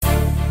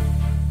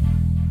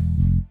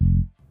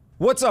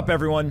What's up,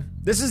 everyone?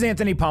 This is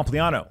Anthony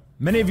Pompliano.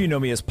 Many of you know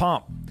me as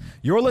Pomp.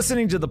 You're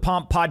listening to the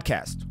Pomp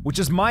Podcast, which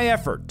is my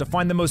effort to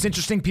find the most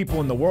interesting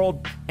people in the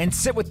world and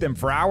sit with them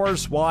for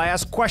hours while I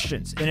ask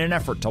questions in an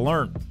effort to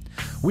learn.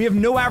 We have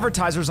no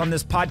advertisers on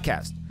this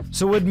podcast,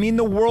 so it would mean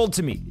the world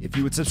to me if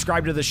you would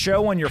subscribe to the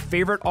show on your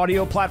favorite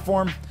audio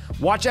platform,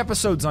 watch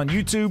episodes on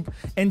YouTube,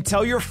 and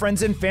tell your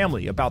friends and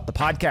family about the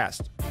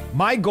podcast.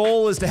 My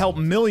goal is to help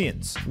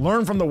millions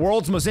learn from the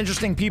world's most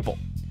interesting people.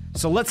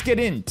 So let's get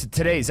into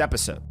today's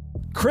episode.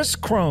 Kris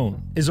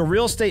Krohn is a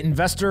real estate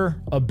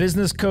investor, a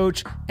business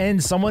coach,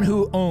 and someone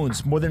who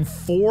owns more than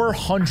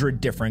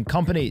 400 different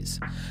companies.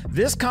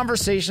 This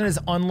conversation is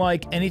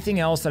unlike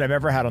anything else that I've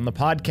ever had on the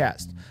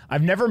podcast.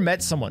 I've never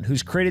met someone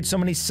who's created so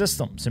many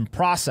systems and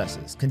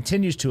processes,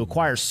 continues to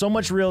acquire so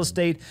much real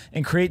estate,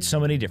 and create so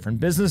many different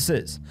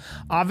businesses.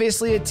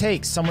 Obviously, it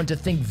takes someone to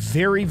think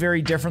very,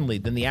 very differently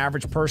than the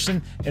average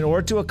person in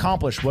order to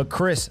accomplish what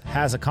Kris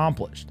has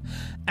accomplished.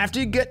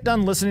 After you get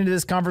done listening to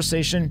this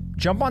conversation,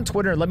 jump on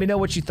Twitter and let me know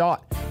what you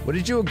thought. What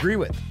did you agree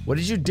with? What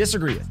did you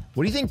disagree with?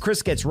 What do you think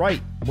Kris gets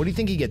right? What do you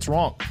think he gets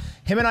wrong?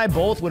 Him and I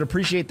both would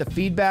appreciate the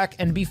feedback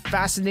and be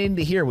fascinating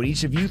to hear what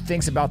each of you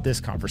thinks about this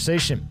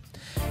conversation.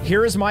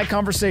 Here is my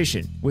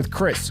conversation with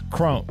Kris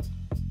Krohn.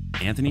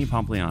 Anthony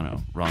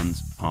Pompliano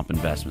runs Pomp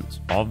Investments.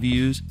 All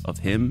views of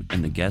him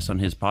and the guests on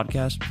his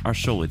podcast are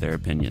solely their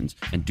opinions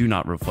and do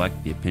not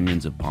reflect the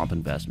opinions of Pomp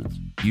Investments.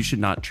 You should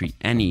not treat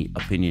any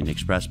opinion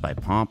expressed by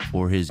Pomp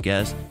or his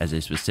guests as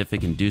a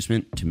specific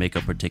inducement to make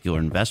a particular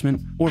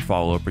investment or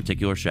follow a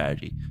particular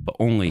strategy, but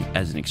only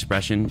as an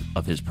expression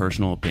of his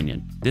personal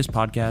opinion. This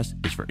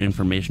podcast is for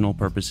informational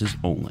purposes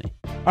only.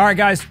 All right,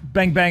 guys,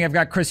 bang, bang. I've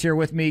got Kris here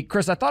with me.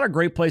 Kris, I thought a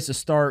great place to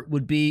start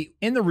would be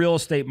in the real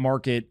estate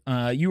market.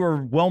 You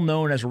are well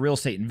known as a real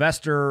estate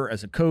investor,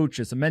 as a coach,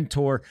 as a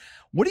mentor.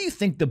 What do you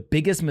think the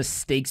biggest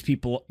mistakes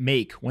people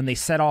make when they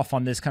set off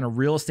on this kind of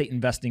real estate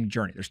investing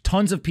journey? There's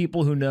tons of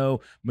people who know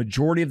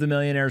majority of the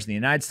millionaires in the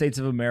United States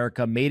of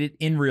America made it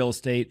in real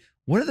estate.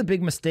 What are the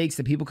big mistakes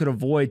that people could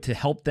avoid to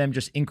help them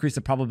just increase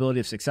the probability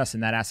of success in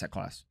that asset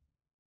class?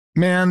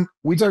 Man,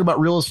 we talk about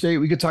real estate.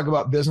 We could talk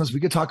about business. We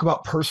could talk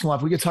about personal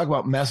life. We could talk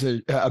about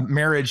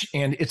marriage,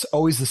 and it's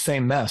always the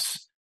same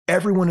mess.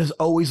 Everyone is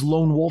always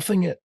lone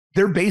wolfing it.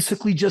 They're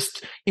basically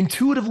just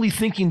intuitively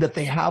thinking that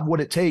they have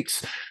what it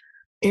takes.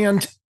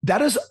 And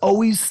that is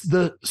always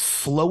the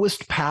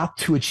slowest path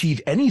to achieve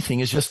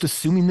anything, is just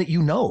assuming that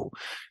you know.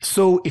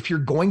 So if you're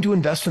going to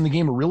invest in the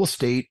game of real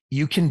estate,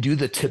 you can do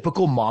the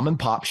typical mom and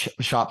pop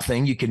shop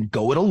thing. You can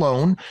go it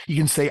alone. You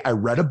can say, I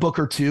read a book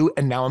or two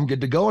and now I'm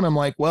good to go. And I'm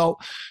like, well,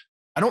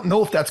 I don't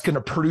know if that's going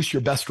to produce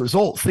your best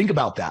result. Think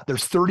about that.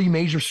 There's 30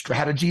 major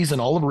strategies in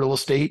all of real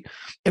estate.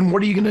 And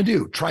what are you going to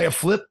do? Try a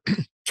flip,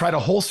 try to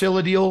wholesale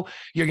a deal.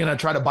 You're going to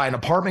try to buy an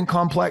apartment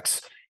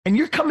complex, and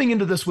you're coming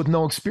into this with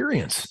no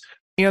experience.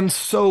 And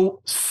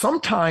so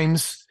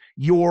sometimes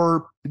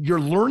your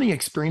learning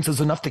experience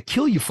is enough to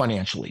kill you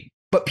financially,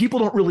 but people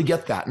don't really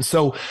get that. And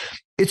so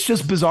it's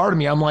just bizarre to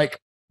me. I'm like,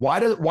 why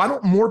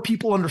don't more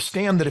people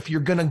understand that if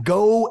you're going to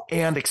go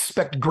and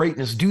expect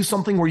greatness, do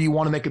something where you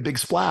want to make a big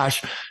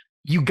splash,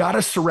 you got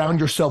to surround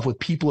yourself with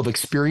people of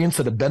experience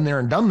that have been there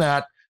and done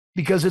that,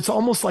 because it's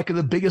almost like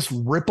the biggest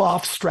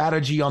rip-off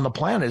strategy on the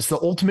planet. It's the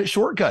ultimate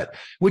shortcut,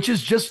 which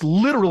is just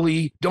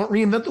literally don't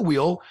reinvent the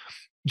wheel.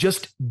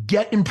 Just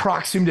get in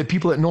proximity to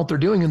people that know what they're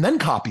doing and then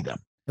copy them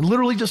and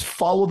literally just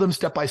follow them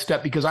step by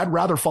step, because I'd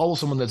rather follow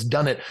someone that's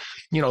done it,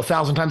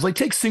 1,000 times. Like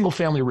take single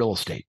family real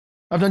estate.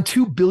 I've done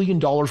 $2 billion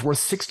worth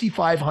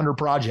 6,500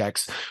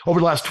 projects over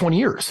the last 20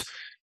 years.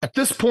 At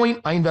this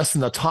point, I invest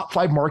in the top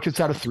 5 markets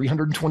out of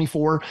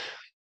 324,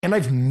 and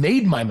I've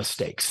made my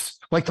mistakes.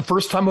 Like the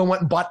first time I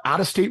went and bought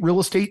out-of-state real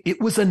estate, it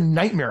was a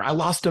nightmare. I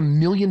lost $1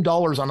 million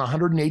on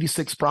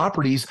 186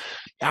 properties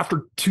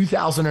after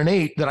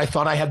 2008 that I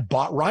thought I had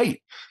bought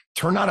right.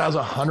 Turned out I was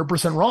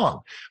 100%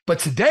 wrong. But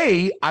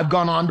today I've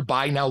gone on to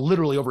buy now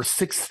literally over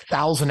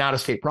 6,000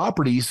 out-of-state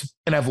properties,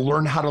 and I've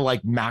learned how to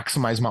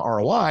maximize my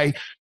ROI.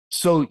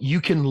 So you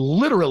can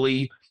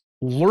literally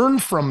learn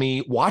from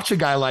me, watch a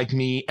guy like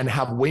me, and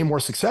have way more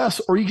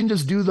success, or you can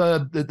just do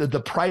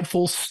the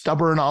prideful,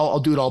 stubborn, I'll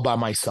do it all by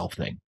myself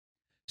thing.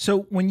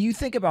 So when you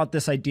think about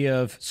this idea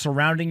of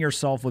surrounding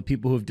yourself with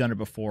people who have done it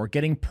before,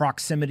 getting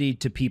proximity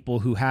to people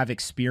who have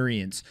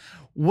experience,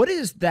 what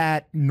is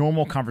that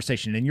normal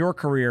conversation in your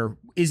career?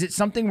 Is it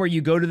something where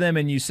you go to them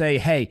and you say,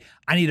 hey,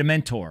 I need a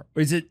mentor?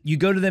 Or is it you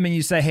go to them and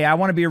you say, hey, I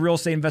want to be a real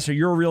estate investor.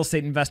 You're a real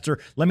estate investor.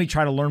 Let me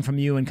try to learn from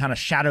you and kind of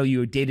shadow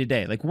you day to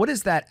day. Like, what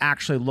does that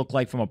actually look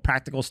like from a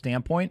practical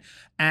standpoint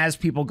as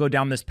people go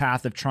down this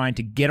path of trying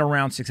to get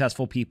around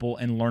successful people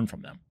and learn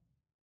from them?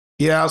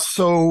 Yeah,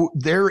 so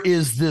there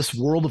is this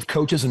world of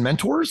coaches and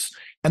mentors,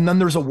 and then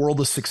there's a world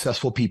of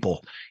successful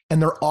people,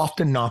 and they're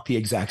often not the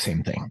exact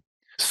same thing.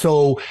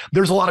 So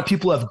there's a lot of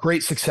people who have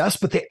great success,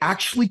 but they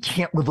actually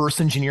can't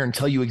reverse engineer and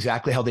tell you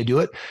exactly how they do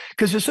it,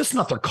 because it's just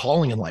not their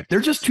calling in life.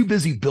 They're just too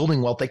busy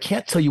building wealth. They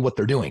can't tell you what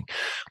they're doing.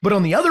 But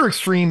on the other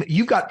extreme,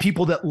 you've got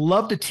people that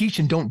love to teach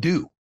and don't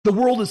do. The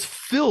world is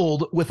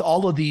filled with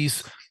all of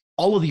these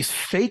all of these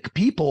fake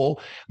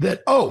people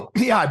that, oh,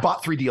 yeah, I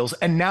bought 3 deals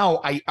and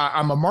now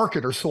I'm a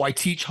marketer. So I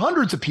teach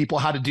hundreds of people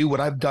how to do what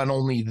I've done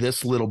only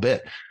this little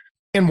bit.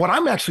 And what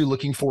I'm actually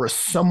looking for is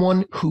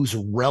someone who's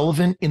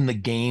relevant in the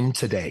game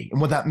today.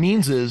 And what that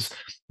means is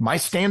my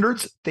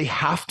standards, they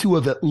have to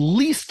have at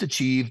least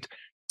achieved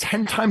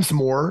 10 times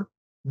more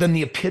than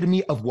the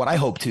epitome of what I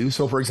hope to.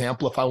 So for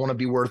example, if I want to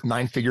be worth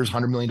 9 figures,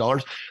 $100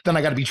 million, then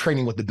I got to be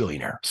training with the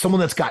billionaire,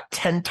 someone that's got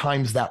 10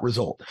 times that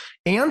result.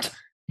 And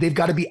they've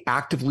got to be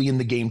actively in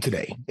the game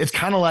today. It's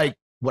kind of like,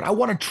 would I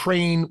want to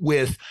train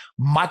with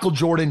Michael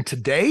Jordan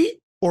today?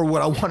 Or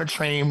would I want to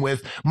train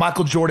with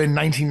Michael Jordan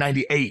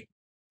 1998?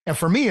 And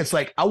for me, it's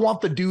like, I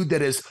want the dude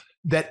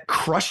that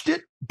crushed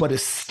it, but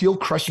is still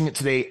crushing it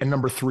today. And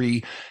number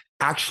 3,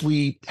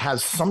 actually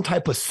has some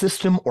type of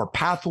system or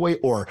pathway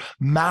or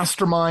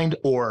mastermind,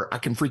 or I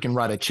can freaking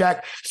write a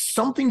check,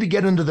 something to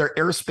get into their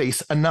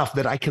airspace enough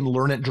that I can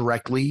learn it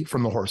directly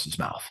from the horse's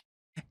mouth.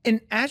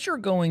 And as you're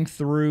going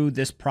through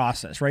this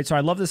process, right? So I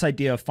love this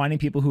idea of finding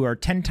people who are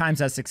 10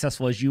 times as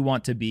successful as you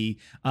want to be,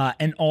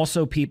 and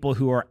also people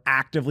who are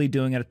actively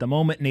doing it at the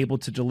moment and able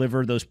to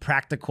deliver those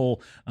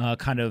practical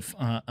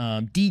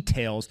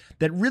details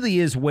that really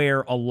is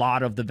where a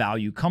lot of the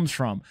value comes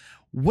from.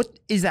 What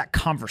is that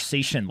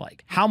conversation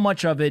like? How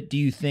much of it do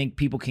you think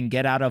people can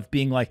get out of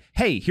being like,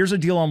 hey, here's a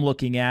deal I'm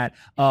looking at.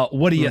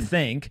 What do you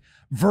think?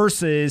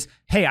 Versus,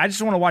 hey, I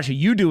just want to watch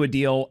you do a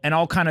deal and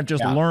I'll kind of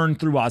just learn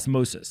through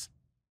osmosis.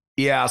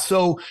 Yeah.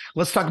 So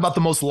let's talk about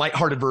the most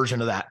lighthearted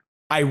version of that.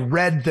 I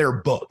read their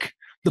book.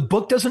 The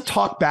book doesn't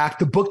talk back.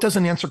 The book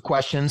doesn't answer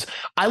questions.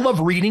 I love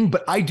reading,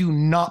 but I do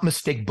not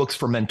mistake books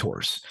for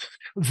mentors.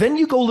 Then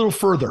you go a little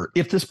further.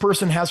 If this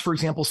person has, for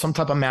example, some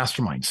type of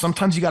mastermind,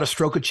 sometimes you got to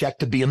stroke a check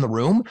to be in the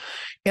room.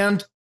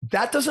 And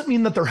that doesn't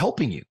mean that they're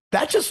helping you.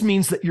 That just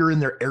means that you're in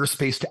their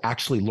airspace to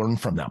actually learn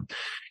from them.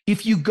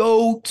 If you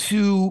go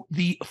to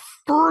the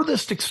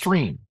furthest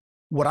extreme,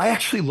 what I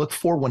actually look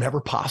for whenever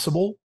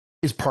possible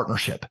is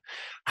partnership.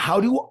 How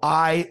do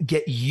I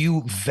get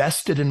you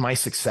vested in my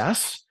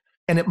success?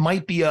 And it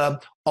might be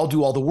I'll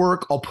do all the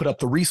work, I'll put up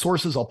the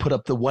resources, I'll put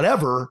up the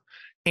whatever.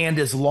 And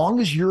as long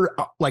as you're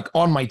like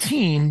on my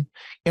team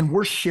and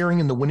we're sharing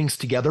in the winnings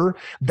together,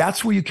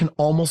 that's where you can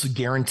almost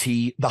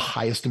guarantee the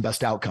highest and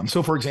best outcome.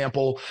 So for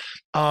example,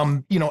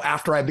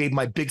 after I made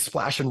my big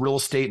splash in real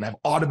estate and I've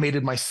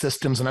automated my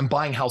systems and I'm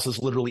buying houses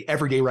literally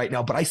every day right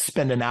now, but I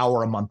spend an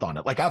hour a month on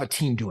it. Like I have a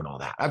team doing all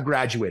that. I've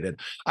graduated.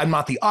 I'm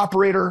not the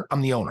operator,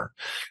 I'm the owner.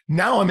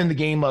 Now I'm in the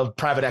game of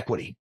private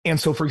equity. And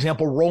so, for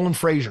example, Roland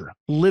Frazier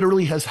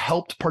literally has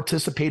helped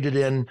participated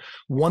in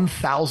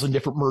 1,000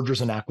 different mergers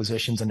and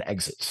acquisitions and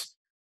exits.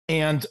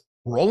 And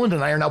Roland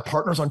and I are now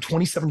partners on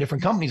 27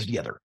 different companies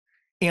together.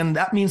 And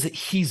that means that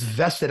he's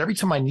vested. Every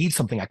time I need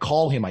something, I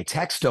call him, I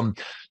text him,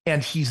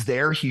 and he's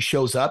there. He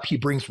shows up. He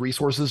brings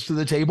resources to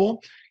the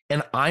table.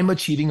 And I'm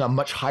achieving a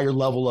much higher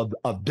level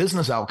of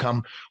business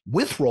outcome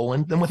with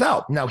Roland than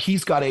without. Now,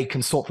 he's got a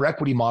consult for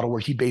equity model where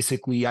he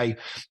basically, I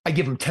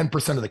give him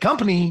 10% of the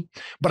company,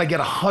 but I get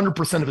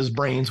 100% of his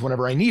brains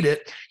whenever I need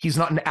it. He's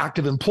not an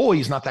active employee.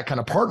 He's not that kind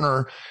of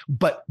partner.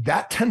 But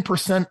that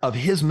 10% of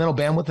his mental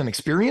bandwidth and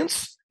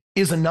experience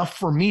is enough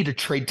for me to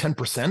trade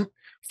 10%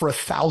 for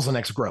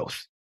 1,000x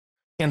growth.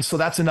 And so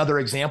that's another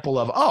example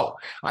of,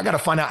 I got to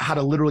find out how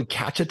to literally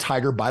catch a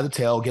tiger by the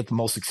tail, get the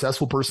most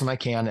successful person I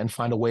can, and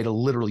find a way to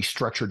literally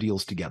structure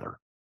deals together.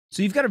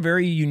 So you've got a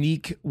very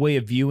unique way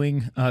of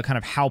viewing kind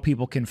of how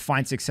people can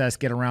find success,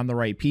 get around the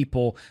right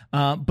people,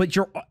 but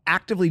you're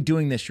actively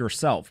doing this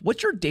yourself.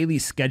 What's your daily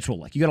schedule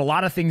like? You got a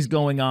lot of things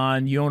going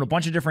on. You own a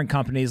bunch of different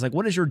companies. Like,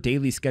 what does your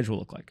daily schedule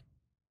look like?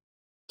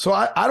 So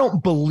I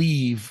don't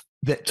believe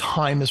that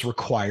time is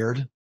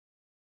required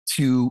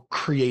to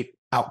create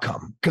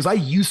outcome, because I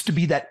used to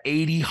be that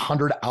 80,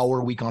 100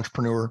 hour week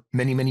entrepreneur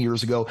many, many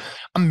years ago.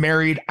 I'm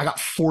married. I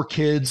got 4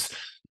 kids,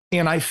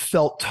 and I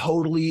felt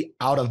totally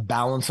out of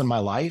balance in my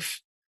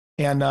life.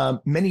 And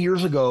many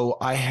years ago,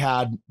 I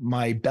had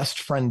my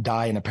best friend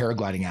die in a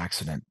paragliding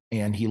accident,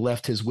 and he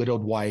left his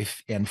widowed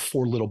wife and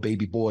 4 little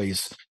baby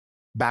boys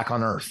back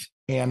on earth.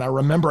 And I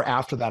remember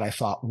after that, I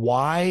thought,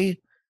 why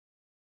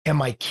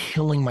am I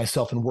killing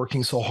myself and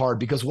working so hard?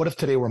 Because what if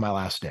today were my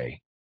last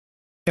day?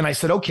 And I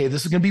said, okay,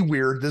 this is going to be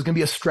weird. This is going to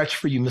be a stretch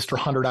for you, Mr.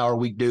 100-hour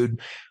week dude.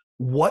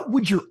 What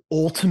would your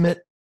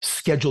ultimate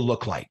schedule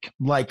look like?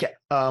 Like,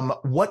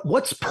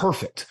 what's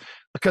perfect?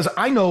 Because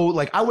I know,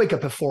 like, I wake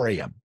up at 4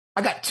 a.m.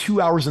 I got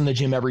 2 hours in the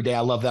gym every day.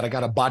 I love that. I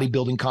got a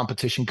bodybuilding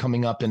competition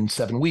coming up in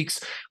 7 weeks.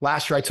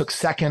 Last year I took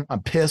second.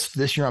 I'm pissed.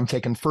 This year I'm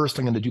taking first.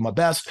 I'm going to do my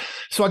best.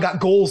 So I got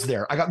goals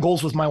there. I got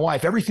goals with my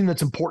wife. Everything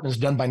that's important is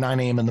done by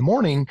 9 a.m. in the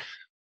morning.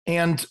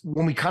 And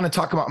when we kind of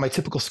talk about my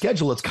typical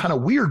schedule, it's kind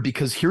of weird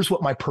because here's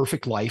what my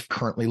perfect life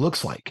currently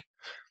looks like.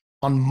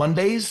 On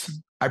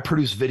Mondays, I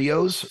produce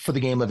videos for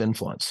the Game of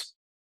Influence.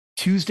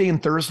 Tuesday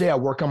and Thursday, I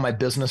work on my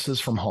businesses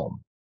from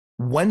home.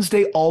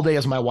 Wednesday, all day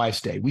is my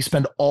wife's day. We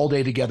spend all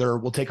day together.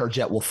 We'll take our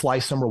jet. We'll fly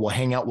somewhere. We'll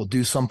hang out. We'll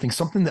do something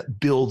that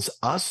builds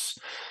us.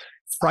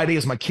 Friday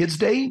is my kids'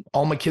 day.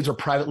 All my kids are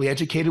privately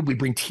educated. We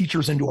bring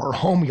teachers into our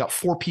home. We got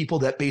 4 people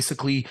that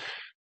basically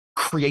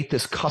create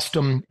this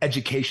custom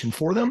education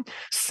for them.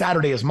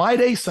 Saturday is my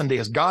day. Sunday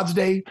is God's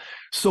day.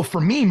 So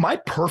for me, my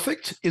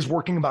perfect is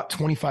working about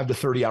 25 to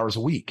 30 hours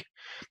a week.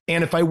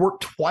 And if I work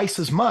twice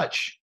as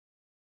much,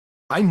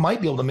 I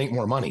might be able to make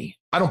more money.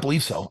 I don't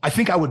believe so. I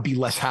think I would be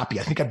less happy.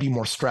 I think I'd be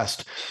more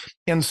stressed.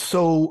 And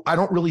so I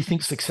don't really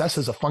think success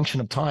is a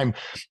function of time.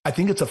 I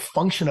think it's a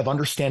function of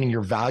understanding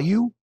your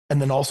value and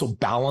then also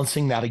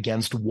balancing that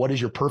against what is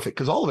your perfect,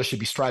 because all of us should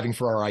be striving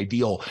for our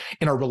ideal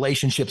in our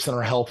relationships, in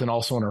our health, and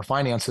also in our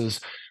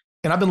finances.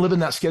 And I've been living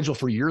that schedule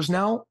for years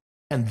now.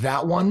 And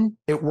that one,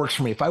 it works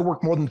for me. If I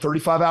work more than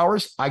 35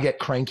 hours, I get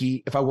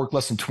cranky. If I work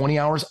less than 20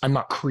 hours, I'm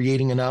not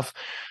creating enough.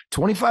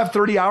 25,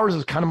 30 hours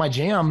is kind of my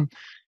jam.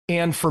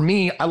 And for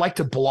me, I like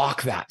to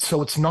block that.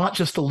 So it's not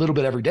just a little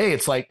bit every day.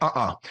 It's like,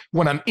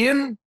 when I'm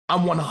in, I'm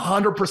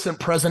 100%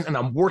 present and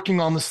I'm working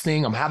on this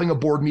thing. I'm having a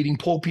board meeting,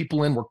 pull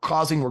people in,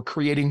 we're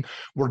creating,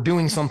 we're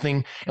doing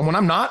something. And when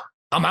I'm not,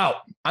 I'm out.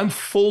 I'm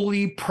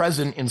fully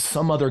present in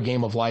some other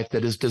game of life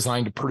that is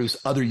designed to produce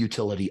other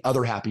utility,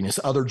 other happiness,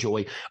 other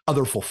joy,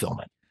 other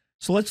fulfillment.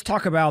 So let's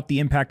talk about the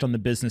impact on the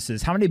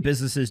businesses. How many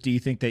businesses do you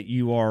think that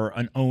you are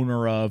an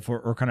owner of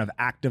or kind of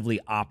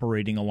actively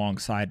operating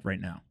alongside right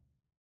now?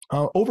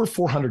 Over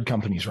 400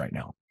 companies right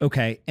now.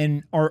 Okay.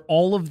 And are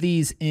all of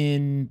these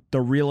in the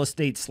real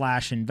estate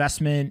 /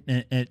 investment,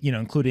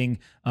 including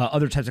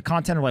other types of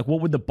content, or like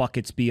what would the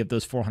buckets be of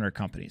those 400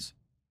 companies?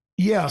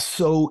 Yeah.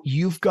 So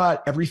you've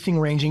got everything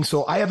ranging.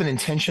 So I have an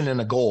intention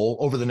and a goal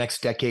over the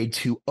next decade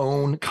to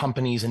own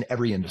companies in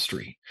every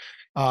industry.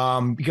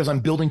 Because I'm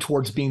building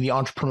towards being the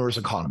entrepreneur's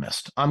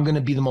economist. I'm going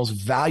to be the most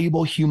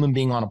valuable human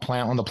being on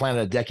the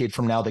planet a decade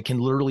from now that can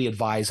literally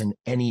advise in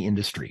any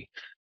industry.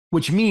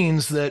 Which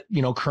means that,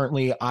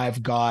 currently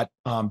I've got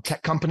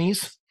tech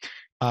companies,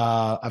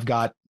 I've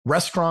got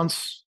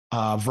restaurants,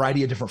 a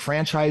variety of different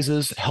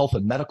franchises, health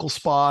and medical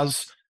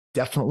spas,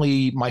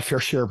 definitely my fair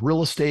share of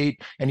real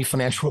estate. Any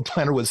financial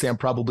planner would say I'm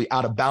probably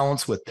out of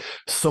balance with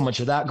so much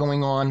of that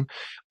going on.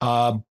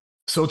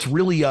 So it's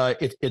really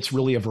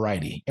a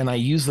variety. And I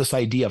use this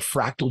idea of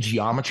fractal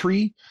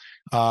geometry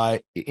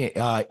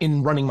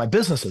in running my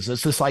businesses.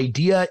 It's this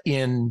idea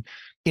in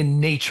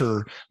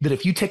nature that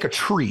if you take a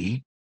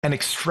tree and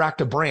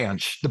extract a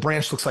branch, the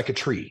branch looks like a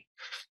tree.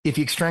 If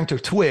you extract a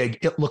twig,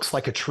 it looks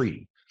like a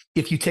tree.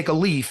 If you take a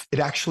leaf, it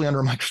actually under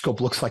a microscope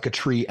looks like a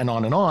tree, and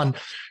on and on.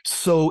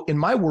 So in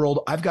my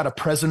world, I've got a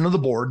president of the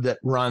board that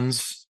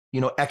runs,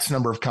 X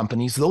number of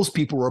companies. Those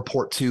people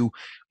report to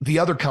the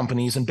other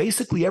companies, and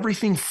basically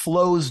everything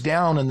flows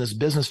down in this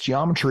business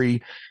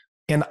geometry.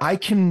 And I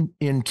can,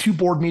 in 2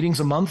 board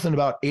meetings a month and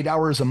about 8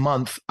 hours a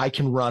month, I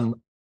can run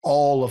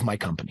all of my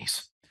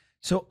companies.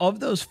 So of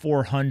those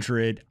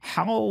 400,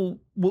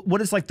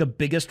 what is like the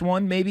biggest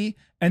one maybe?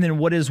 And then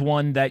what is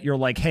one that you're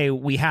like, hey,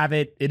 we have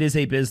it is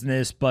a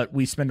business, but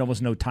we spend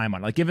almost no time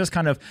on it? Like give us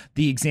kind of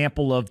the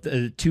example of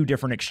the 2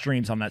 different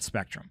extremes on that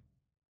spectrum.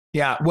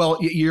 Yeah, well,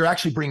 you're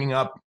actually bringing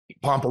up,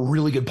 Pomp, a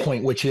really good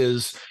point, which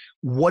is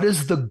what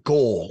is the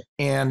goal?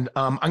 And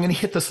I'm going to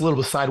hit this a little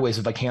bit sideways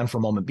if I can for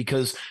a moment,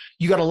 because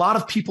you got a lot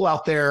of people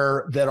out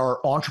there that are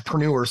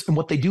entrepreneurs. And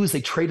what they do is they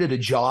traded a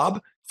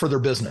job for their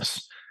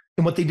business.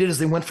 And what they did is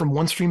they went from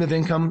one stream of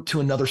income to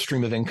another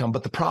stream of income.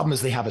 But the problem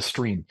is they have a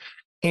stream.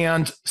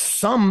 And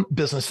some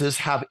businesses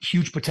have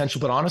huge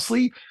potential. But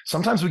honestly,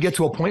 sometimes we get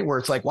to a point where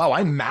it's like, wow,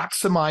 I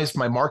maximized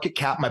my market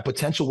cap, my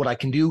potential, what I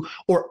can do,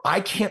 or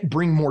I can't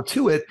bring more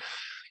to it.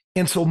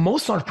 And so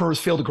most entrepreneurs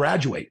fail to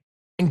graduate.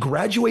 And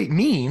graduate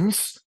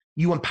means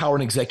you empower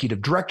an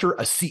executive director,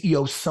 a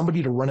CEO,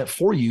 somebody to run it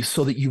for you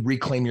so that you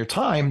reclaim your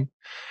time.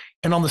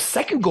 And on the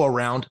second go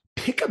around,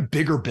 pick a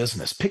bigger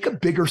business, pick a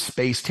bigger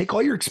space, take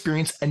all your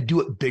experience and do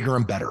it bigger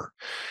and better.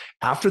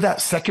 After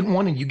that second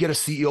one and you get a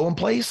CEO in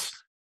place,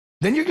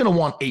 then you're going to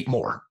want 8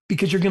 more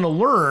because you're going to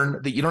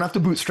learn that you don't have to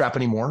bootstrap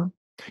anymore.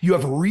 You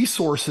have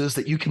resources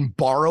that you can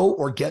borrow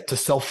or get to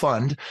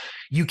self-fund.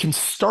 You can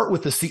start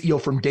with the CEO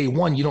from day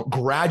one. You don't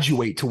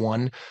graduate to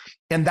one.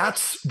 And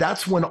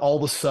that's when all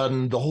of a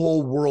sudden the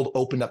whole world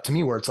opened up to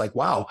me where it's like,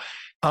 wow,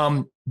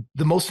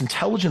 the most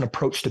intelligent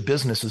approach to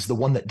business is the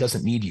one that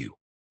doesn't need you.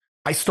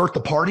 I start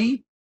the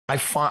party.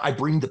 I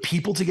bring the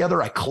people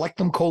together. I collect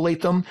them,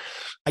 collate them.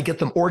 I get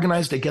them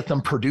organized. I get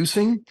them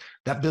producing.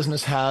 That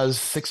business has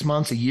 6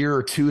 months, a year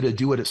or 2 to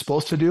do what it's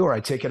supposed to do, or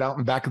I take it out in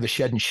the back of the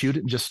shed and shoot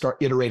it and just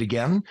iterate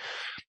again.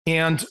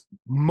 And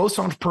most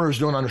entrepreneurs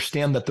don't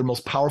understand that their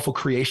most powerful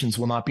creations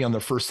will not be on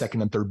their first,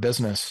 second, and third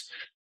business.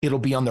 It'll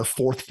be on their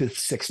 4th, 5th,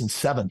 6th, and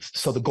 7th.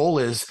 So the goal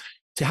is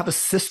to have a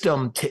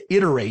system to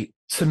iterate,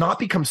 to not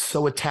become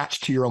so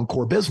attached to your own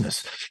core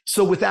business.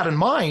 So with that in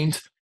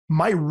mind,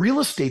 my real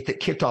estate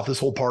that kicked off this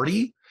whole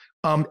party,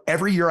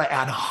 every year I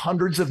add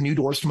hundreds of new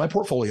doors to my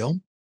portfolio.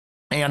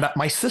 And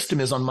my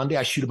system is on Monday,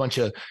 I shoot a bunch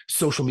of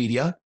social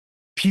media.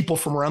 People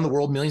from around the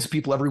world, millions of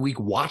people every week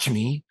watch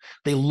me.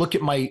 They look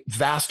at my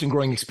vast and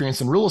growing experience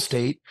in real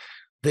estate.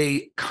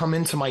 They come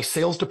into my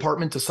sales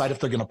department, decide if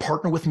they're going to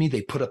partner with me.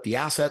 They put up the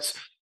assets.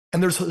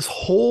 And there's this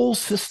whole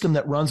system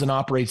that runs and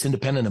operates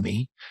independent of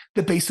me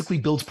that basically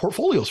builds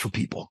portfolios for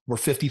people. We're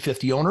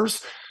 50-50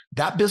 owners.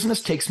 That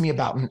business takes me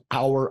about an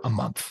hour a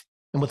month.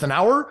 And with an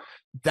hour,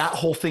 that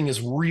whole thing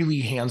is really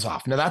hands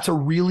off. Now, that's a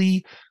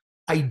really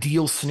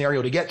ideal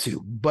scenario to get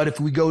to. But if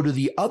we go to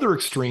the other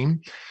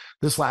extreme,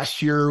 this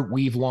last year,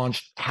 we've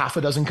launched half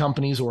a dozen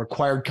companies or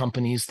acquired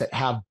companies that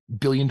have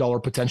billion-dollar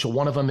potential.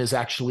 One of them is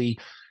actually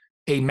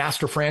a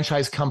master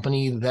franchise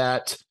company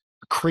that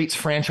creates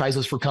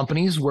franchises for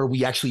companies where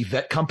we actually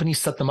vet companies,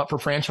 set them up for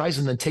franchise,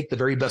 and then take the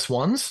very best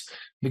ones,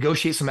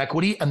 negotiate some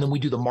equity, and then we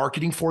do the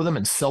marketing for them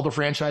and sell the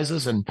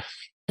franchises and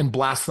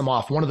blast them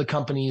off. One of the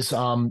companies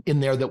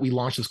in there that we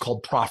launched is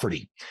called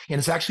Property, and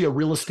it's actually a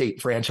real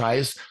estate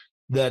franchise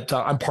that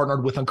I'm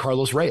partnered with on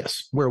Carlos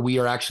Reyes, where we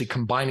are actually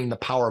combining the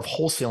power of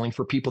wholesaling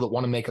for people that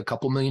want to make a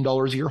couple $1 million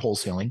a year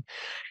wholesaling,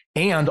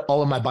 and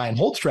all of my buy and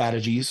hold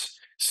strategies,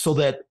 so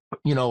that,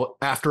 you know,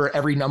 after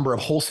every number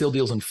of wholesale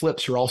deals and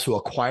flips, you're also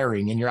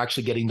acquiring and you're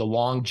actually getting the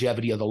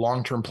longevity of the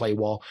long-term play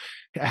while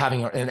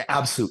having an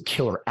absolute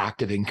killer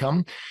active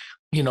income.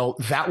 You know,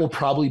 that will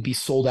probably be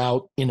sold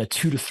out in a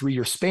 2 to 3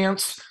 year span.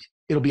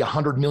 It'll be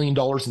 $100 million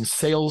in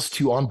sales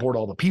to onboard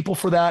all the people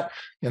for that.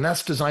 And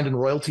that's designed in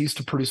royalties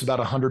to produce about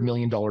 $100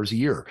 million a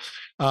year.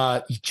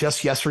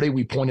 Just yesterday,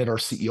 we appointed our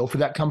CEO for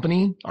that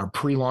company. Our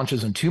pre-launch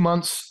is in 2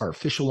 months. Our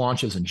official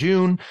launch is in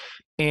June.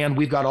 And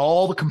we've got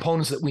all the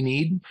components that we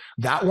need.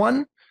 That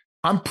one,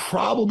 I'm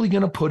probably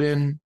going to put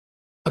in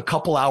a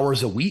couple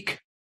hours a week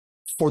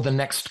for the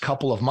next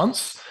couple of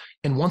months.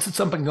 And once it's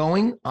up and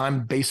going,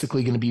 I'm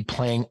basically going to be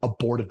playing a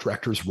board of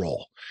directors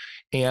role.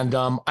 And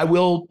I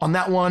will, on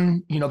that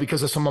one, you know,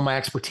 because of some of my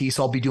expertise,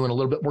 I'll be doing a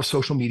little bit more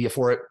social media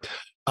for it.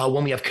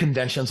 When we have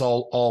conventions,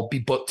 I'll be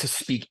booked to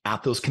speak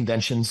at those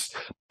conventions.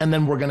 And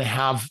then we're going to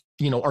have,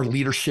 you know, our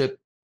leadership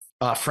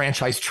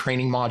franchise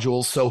training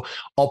modules. So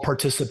I'll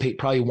participate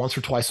probably once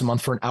or twice a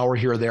month for an hour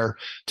here or there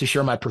to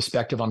share my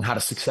perspective on how to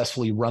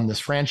successfully run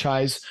this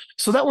franchise.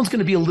 So that one's going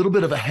to be a little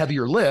bit of a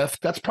heavier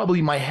lift. That's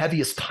probably my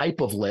heaviest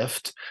type of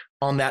lift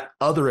on that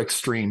other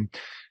extreme.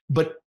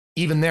 But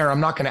even there, I'm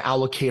not going to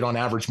allocate on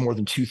average more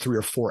than 2, 3,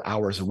 or 4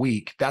 hours a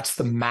week. That's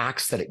the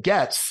max that it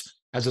gets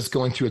as it's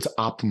going through its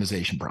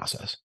optimization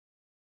process.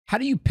 How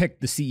do you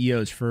pick the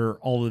CEOs for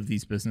all of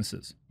these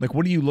businesses? Like,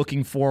 what are you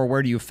looking for?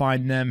 Where do you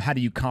find them? How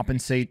do you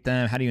compensate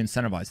them? How do you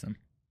incentivize them?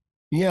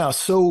 Yeah.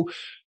 So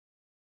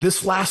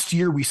this last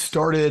year, we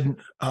started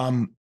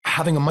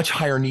having a much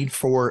higher need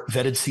for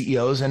vetted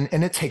CEOs, and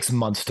it takes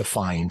months to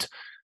find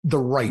the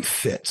right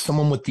fit,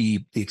 someone with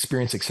the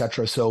experience, et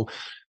cetera. So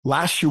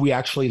last year, we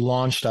actually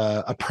launched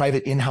a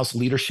private in-house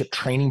leadership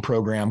training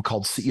program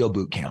called CEO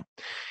Bootcamp.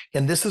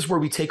 And this is where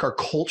we take our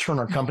culture and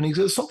our companies.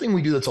 It's something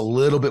we do that's a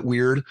little bit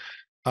weird,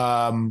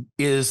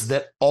 is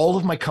that all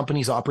of my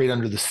companies operate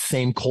under the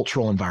same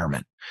cultural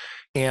environment.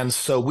 And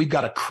so we've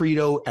got a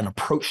credo, an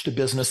approach to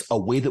business, a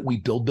way that we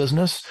build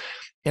business.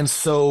 And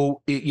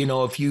so, you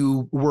know, if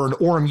you were in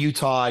Orem,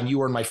 Utah, and you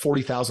were in my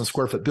 40,000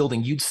 square foot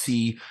building, you'd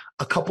see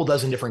a couple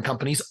dozen different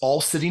companies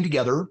all sitting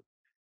together.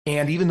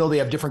 And even though they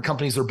have different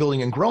companies they're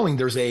building and growing,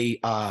 there's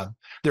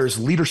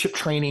leadership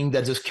training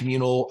that is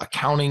communal,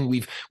 accounting.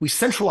 We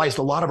centralized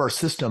a lot of our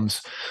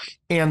systems.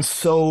 And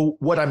so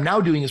what I'm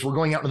now doing is we're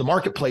going out into the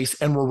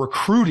marketplace and we're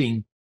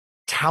recruiting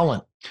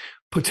talent,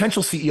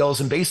 potential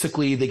CEOs. And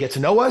basically they get to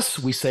know us.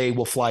 We say,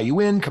 we'll fly you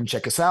in, come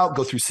check us out,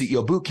 go through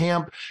CEO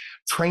Bootcamp,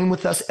 train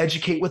with us,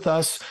 educate with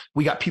us.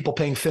 We got people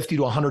paying $50,000 to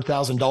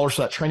 $100,000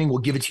 for that training. We'll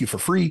give it to you for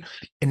free.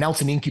 And now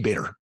it's an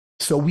incubator.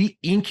 So we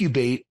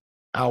incubate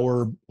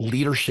our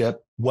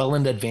leadership well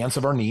in advance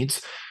of our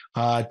needs.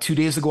 2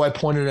 days ago, I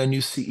appointed a new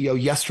CEO.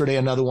 Yesterday,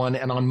 another one.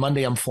 And on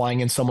Monday, I'm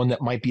flying in someone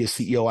that might be a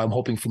CEO. I'm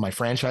hoping for my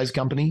franchise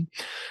company.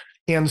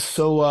 And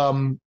so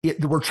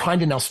we're trying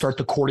to now start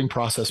the courting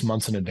process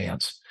months in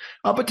advance.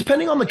 But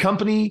depending on the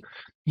company,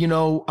 you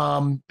know,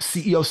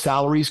 CEO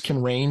salaries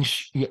can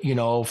range, you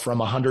know, from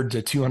 $100,000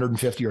 to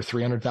 $250,000 or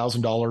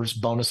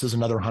 $300,000. Bonuses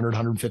another $100,000,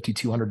 $150,000,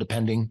 $200,000,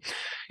 depending.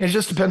 And it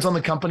just depends on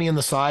the company and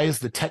the size,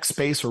 the tech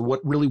space, or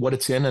what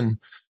it's in.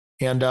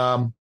 And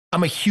I'm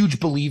a huge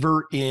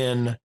believer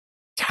in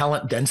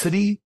talent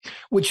density,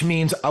 which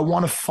means I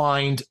want to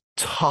find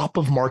top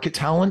of market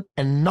talent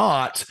and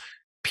not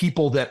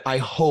people that I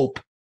hope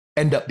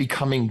end up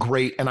becoming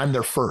great and I'm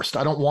their first.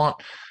 I don't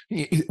want.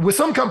 With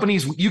some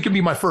companies, you can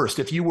be my first.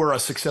 If you were a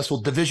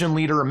successful division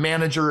leader, a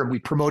manager, and we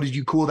promoted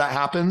you, cool, that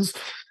happens.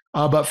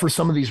 But for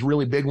some of these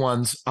really big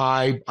ones,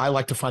 I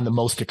like to find the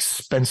most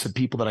expensive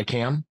people that I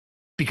can,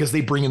 because they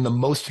bring in the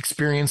most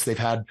experience. They've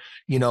had,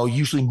 you know,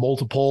 usually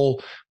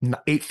multiple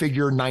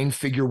 8-figure,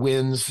 9-figure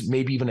wins,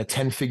 maybe even a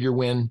 10-figure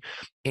win.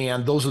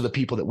 And those are the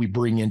people that we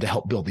bring in to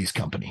help build these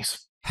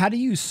companies. How do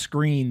you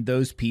screen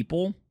those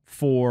people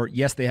for,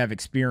 yes, they have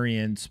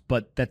experience,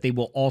 but that they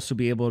will also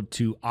be able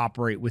to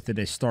operate within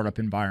a startup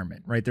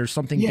environment, right? There's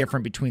something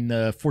different between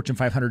the Fortune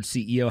 500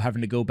 CEO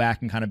having to go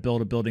back and kind of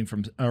build a building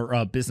or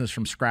a business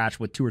from scratch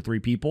with 2 or 3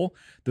 people.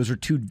 Those are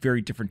 2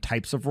 very different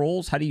types of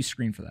roles. How do you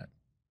screen for that?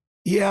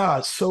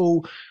 Yeah.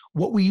 So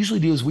what we usually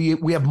do is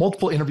we have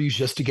multiple interviews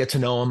just to get to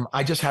know them.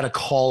 I just had a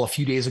call a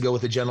few days ago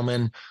with a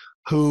gentleman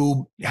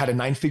who had a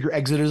 9-figure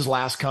exit at his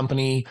last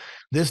company.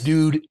 This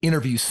dude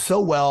interviews so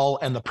well.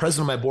 And the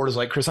president of my board is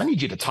like, Kris, I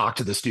need you to talk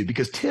to this dude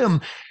because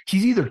Tim,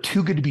 he's either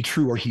too good to be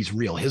true or he's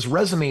real. His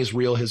resume is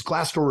real. His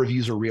Glassdoor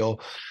reviews are real.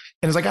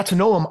 And as I got to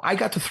know him, I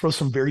got to throw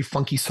some very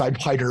funky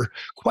sidewinder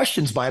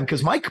questions by him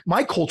because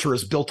my culture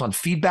is built on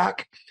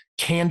feedback,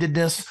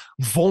 candidness,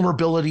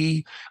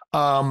 vulnerability.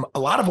 A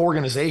lot of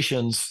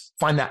organizations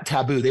find that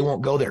taboo. They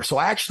won't go there. So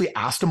I actually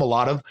asked him a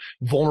lot of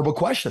vulnerable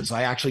questions.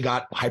 I actually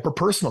got hyper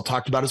personal,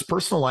 talked about his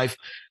personal life.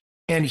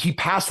 And he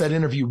passed that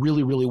interview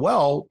really, really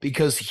well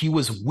because he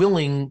was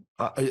willing.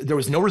 There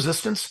was no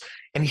resistance.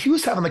 And he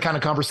was having the kind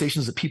of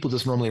conversations that people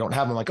just normally don't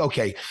have. I'm like,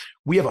 okay,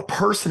 we have a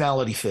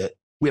personality fit.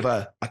 We have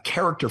a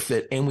character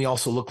fit, and we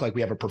also look like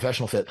we have a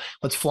professional fit.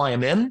 Let's fly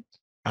him in.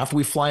 After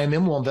we fly him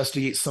in, we'll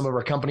investigate some of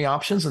our company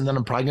options, and then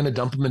I'm probably going to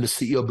dump him into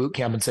CEO boot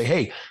camp and say,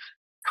 hey,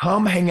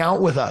 come hang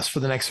out with us for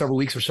the next several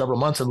weeks or several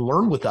months and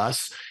learn with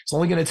us. It's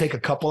only going to take a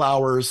couple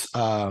hours,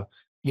 a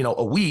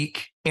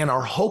week. And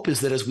our hope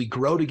is that as we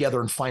grow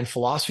together and find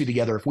philosophy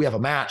together, if we have a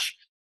match,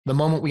 the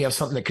moment we have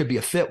something that could be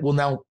a fit, we'll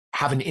now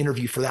have an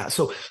interview for that.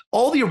 So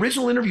all the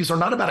original interviews are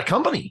not about a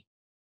company.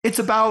 It's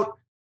about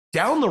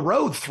down the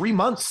road, 3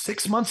 months,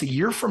 6 months, a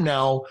year from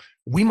now,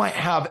 we might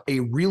have a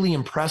really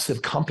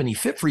impressive company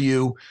fit for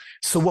you.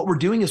 So what we're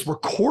doing is we're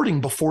courting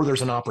before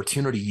there's an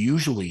opportunity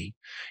usually.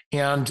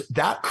 And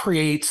that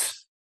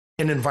creates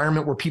an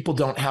environment where people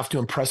don't have to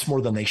impress more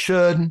than they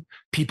should.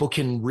 People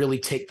can really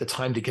take the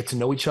time to get to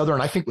know each other.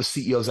 And I think with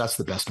CEOs, that's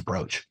the best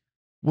approach.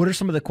 What are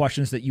some of the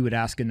questions that you would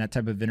ask in that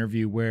type of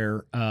interview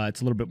where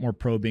it's a little bit more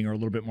probing or a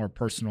little bit more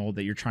personal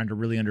that you're trying to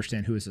really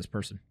understand who is this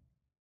person?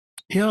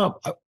 Yeah,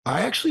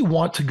 I actually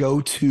want to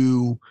go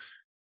to,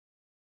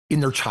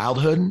 in their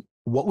childhood,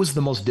 what was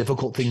the most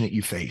difficult thing that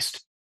you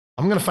faced?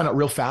 I'm going to find out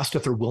real fast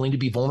if they're willing to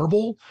be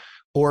vulnerable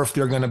or if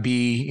they're going to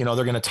be, they're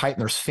going to tighten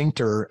their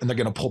sphincter and they're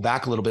going to pull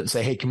back a little bit and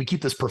say, hey, can we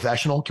keep this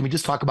professional? Can we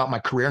just talk about my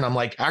career? And I'm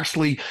like,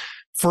 actually,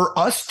 for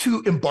us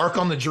to embark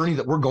on the journey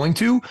that we're going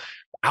to,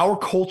 our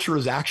culture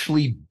is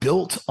actually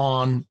built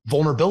on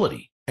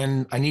vulnerability.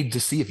 And I need to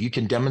see if you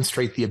can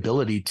demonstrate the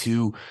ability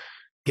to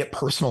get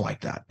personal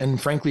like that.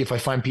 And frankly, if I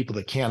find people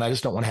that can, I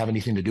just don't want to have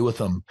anything to do with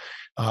them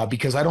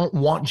because I don't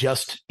want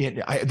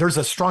there's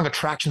a strong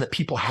attraction that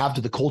people have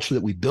to the culture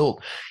that we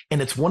built. And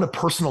it's one of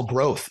personal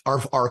growth.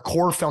 Our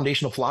core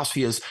foundational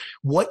philosophy is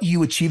what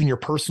you achieve in your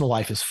personal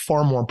life is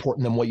far more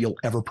important than what you'll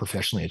ever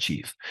professionally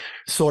achieve.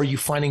 So are you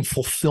finding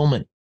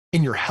fulfillment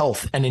in your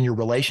health and in your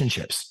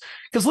relationships?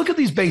 Because look at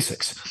these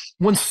basics.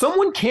 When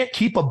someone can't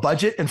keep a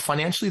budget and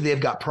financially they've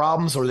got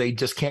problems or they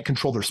just can't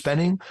control their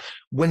spending,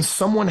 when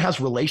someone has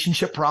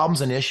relationship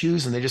problems and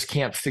issues and they just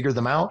can't figure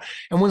them out,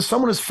 and when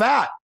someone is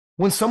fat,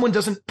 when someone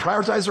doesn't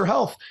prioritize their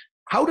health,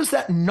 how does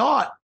that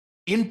not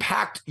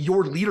impact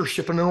your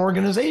leadership in an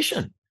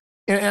organization?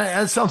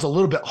 And it sounds a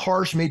little bit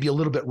harsh, maybe a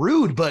little bit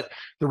rude, but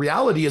the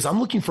reality is I'm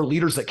looking for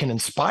leaders that can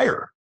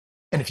inspire.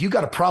 And if you've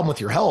got a problem with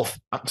your health,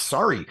 I'm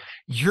sorry,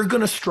 you're going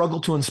to struggle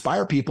to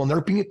inspire people. And there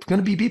are going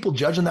to be people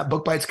judging that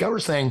book by its cover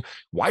saying,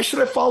 why should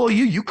I follow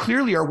you? You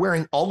clearly are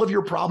wearing all of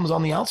your problems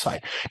on the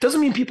outside. It doesn't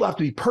mean people have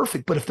to be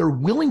perfect, but if they're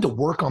willing to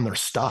work on their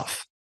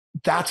stuff,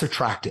 that's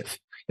attractive.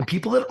 And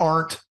people that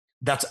aren't,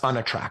 that's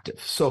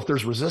unattractive. So if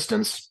there's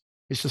resistance,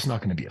 it's just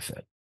not going to be a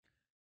fit.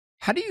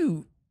 How do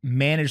you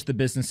manage the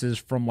businesses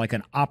from like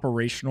an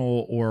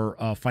operational or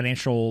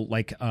financial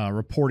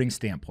reporting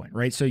standpoint,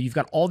 right? So you've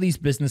got all these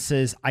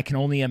businesses. I can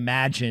only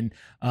imagine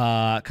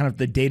kind of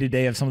the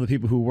day-to-day of some of the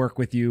people who work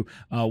with you,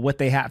 what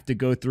they have to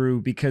go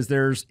through, because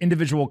there's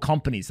individual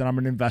companies that I'm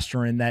an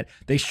investor in that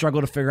they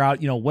struggle to figure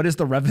out, what is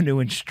the revenue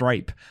in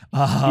Stripe?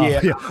 Where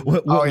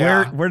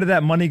did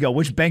that money go?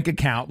 Which bank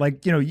account?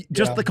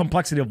 The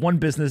complexity of one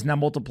business now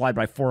multiplied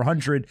by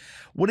 400.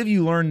 What have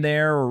you learned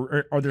there?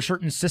 Or are there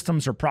certain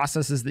systems or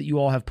processes that you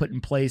all have put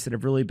in place that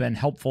have really been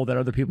helpful that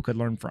other people could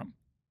learn from?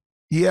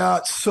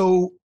 Yeah.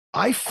 So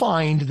I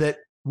find that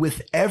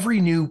with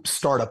every new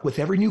startup, with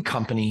every new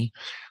company,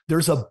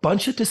 there's a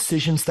bunch of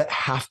decisions that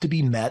have to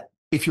be met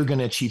if you're going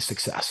to achieve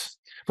success.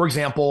 For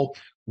example,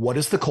 what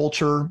is the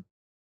culture?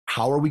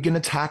 How are we going to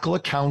tackle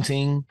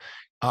accounting?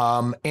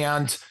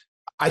 And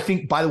I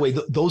think, by the way,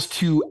 those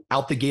two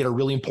out the gate are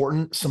really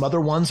important. Some other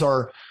ones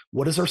are,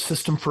 what is our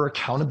system for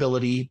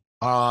accountability?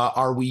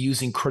 Are we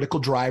using critical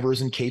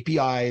drivers and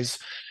KPIs?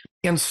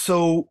 And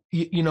so,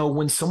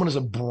 when someone is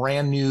a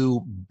brand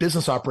new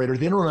business operator,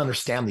 they don't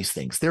understand these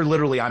things. They're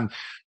literally, I'm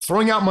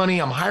throwing out money,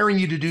 I'm hiring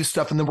you to do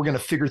stuff, and then we're going to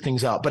figure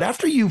things out. But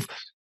after you've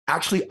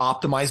actually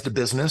optimized a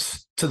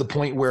business to the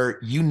point where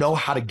you know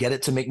how to get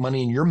it to make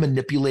money and you're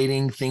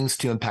manipulating things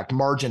to impact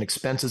margin,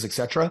 expenses, et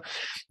cetera,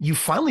 you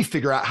finally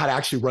figure out how to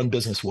actually run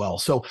business well.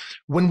 So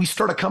when we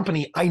start a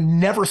company, I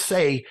never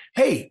say,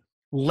 hey,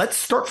 let's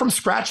start from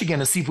scratch again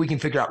and see if we can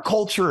figure out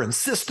culture and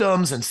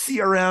systems and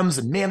CRMs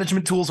and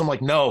management tools. I'm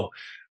like, no,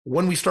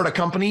 when we start a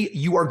company,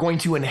 you are going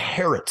to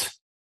inherit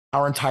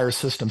our entire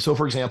system. So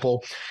for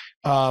example,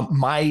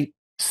 my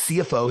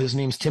CFO, his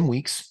name's Tim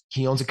Weeks.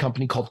 He owns a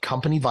company called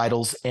Company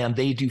Vitals, and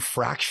they do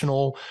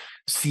fractional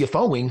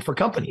CFOing for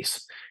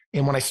companies.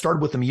 And when I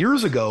started with them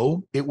years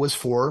ago, it was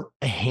for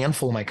a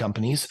handful of my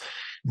companies.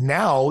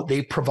 Now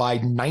they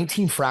provide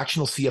 19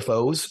 fractional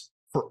CFOs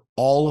for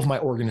all of my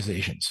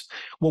organizations.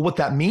 Well, what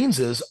that means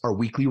is our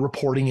weekly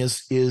reporting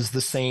is the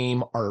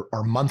same.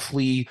 Our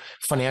monthly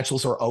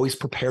financials are always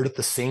prepared at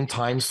the same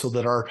time so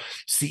that our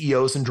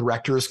CEOs and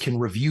directors can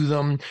review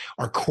them.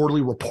 Our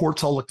quarterly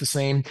reports all look the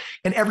same,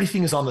 and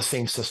everything is on the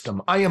same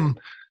system.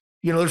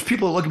 There's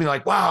people that look at me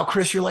like, wow,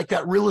 Kris, you're like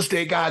that real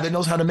estate guy that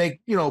knows how to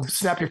make,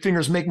 snap your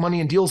fingers, make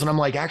money in deals. And I'm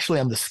like, actually,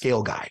 I'm the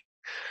scale guy,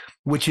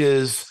 which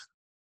is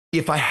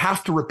if I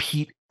have to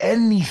repeat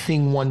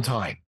anything one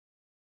time,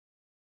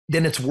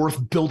 then it's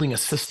worth building a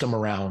system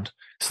around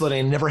so that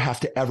I never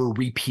have to ever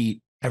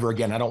repeat ever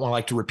again. I don't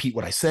want to repeat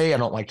what I say. I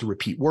don't like to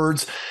repeat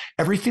words.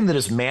 Everything that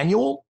is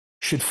manual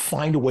should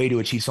find a way to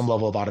achieve some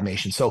level of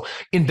automation. So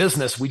in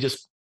business,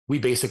 we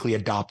basically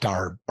adopt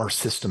our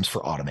systems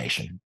for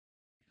automation.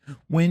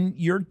 When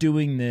you're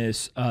doing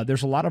this,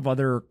 there's a lot of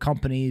other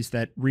companies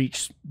that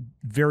reach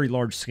very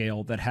large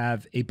scale that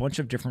have a bunch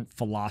of different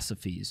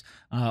philosophies.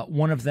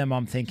 One of them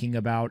I'm thinking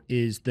about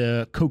is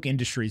the Coke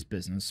Industries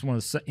business, one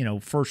of the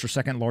first or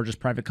second largest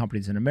private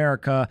companies in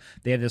America.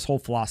 They have this whole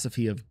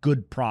philosophy of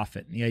good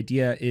profit. And the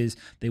idea is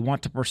they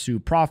want to pursue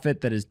profit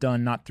that is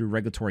done not through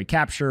regulatory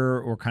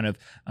capture or kind of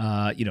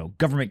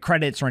government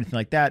credits or anything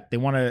like that. They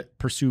want to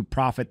pursue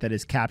profit that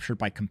is captured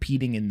by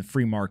competing in the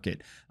free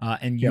market,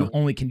 and you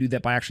only can do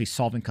that by actually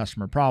solving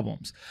customer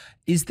problems.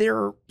 Is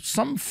there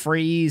some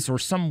phrase or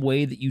some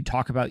way that you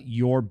talk about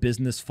your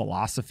business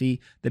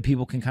philosophy that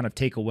people can kind of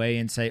take away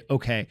and say,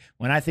 okay,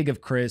 when I think of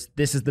Kris,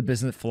 this is the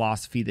business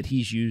philosophy that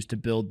he's used to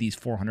build these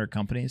 400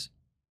 companies?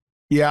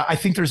 Yeah, I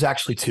think there's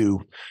actually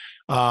two.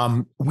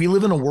 We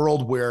live in a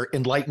world where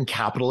enlightened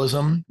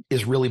capitalism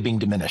is really being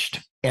diminished.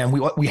 And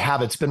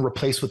it's been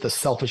replaced with the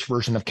selfish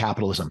version of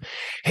capitalism.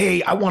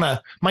 Hey,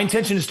 my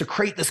intention is to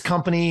create this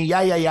company.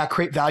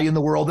 Create value in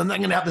the world. And then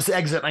I'm going to have this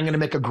exit. And I'm going to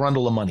make a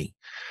grundle of money.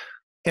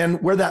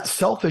 And where that's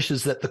selfish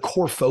is that the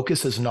core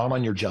focus is not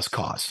on your just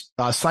cause.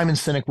 Simon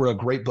Sinek wrote a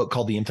great book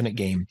called The Infinite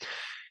Game.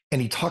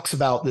 And he talks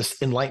about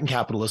this enlightened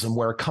capitalism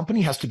where a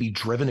company has to be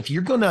driven. If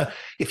you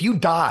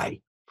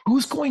die,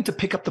 who's going to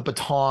pick up the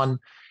baton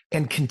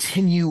and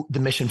continue the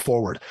mission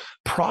forward?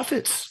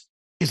 Profits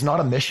is not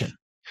a mission.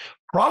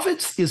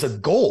 Profits is a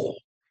goal.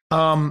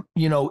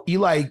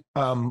 Eli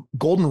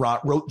Goldenrod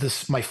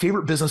wrote my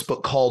favorite business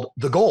book called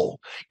The Goal.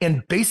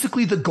 And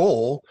basically the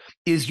goal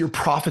is your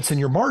profits and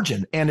your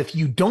margin. And if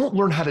you don't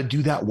learn how to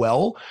do that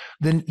well,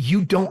 then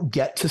you don't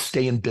get to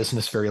stay in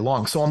business very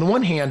long. So on the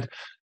one hand,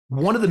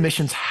 one of the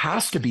missions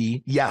has to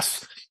be,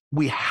 yes,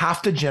 we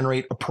have to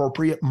generate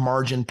appropriate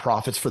margin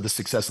profits for the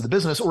success of the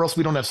business, or else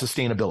we don't have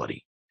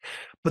sustainability.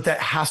 But that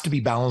has to be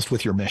balanced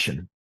with your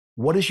mission.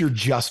 What is your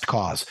just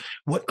cause?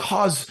 What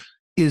cause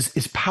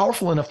is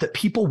powerful enough that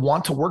people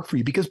want to work for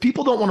you? Because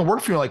people don't want to work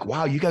for you like,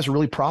 wow, you guys are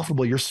really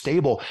profitable. You're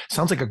stable.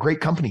 Sounds like a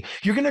great company.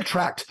 You're going to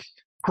attract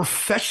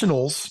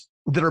professionals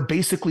that are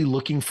basically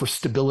looking for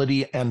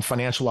stability and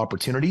financial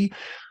opportunity.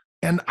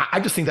 And I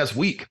just think that's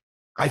weak.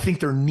 I think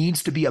there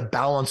needs to be a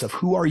balance of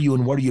who are you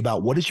and what are you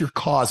about? What is your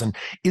cause? And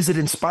is it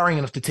inspiring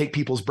enough to take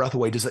people's breath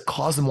away? Does it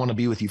cause them want to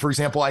be with you? For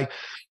example, I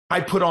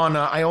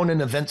own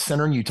an event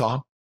center in Utah.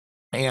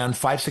 And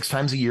 5-6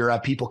 times a year, I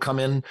have people come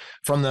in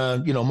from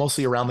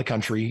mostly around the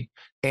country,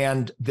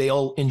 and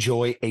they'll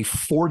enjoy a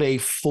 4-day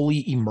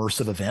fully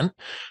immersive event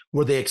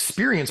where they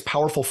experience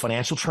powerful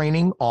financial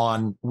training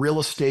on real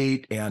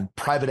estate and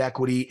private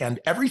equity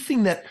and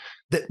everything that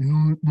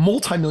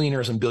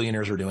multimillionaires and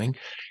billionaires are doing.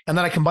 And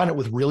then I combine it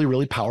with really,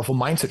 really powerful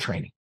mindset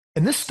training.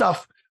 And this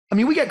stuff,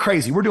 we get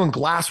crazy. We're doing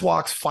glass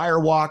walks, fire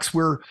walks.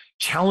 We're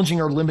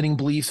challenging our limiting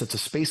beliefs. It's a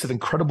space of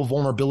incredible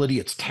vulnerability.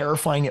 It's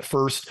terrifying at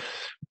first,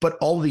 but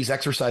all of these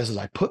exercises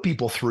I put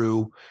people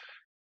through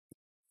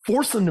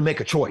force them to make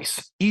a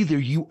choice. Either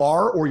you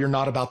are or you're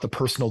not about the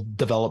personal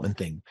development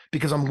thing.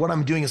 Because what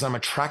I'm doing is I'm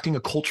attracting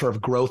a culture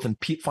of growth and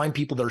find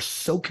people that are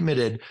so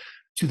committed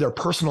to their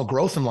personal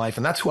growth in life.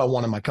 And that's who I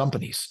want in my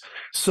companies.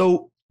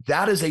 So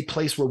that is a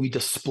place where we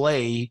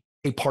display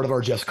a part of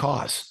our just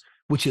cause,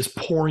 which is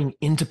pouring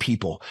into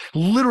people.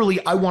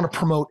 Literally, I want to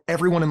promote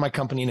everyone in my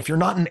company. And if you're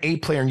not an A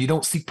player and you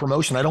don't seek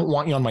promotion, I don't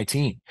want you on my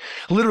team.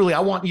 Literally,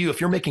 I want you,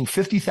 if you're making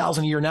 $50,000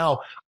 a year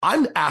now,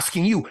 I'm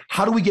asking you,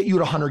 how do we get you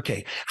to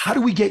 100K? How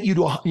do we get you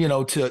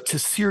to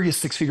serious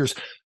 6 figures?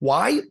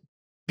 Why?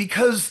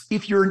 Because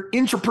if you're an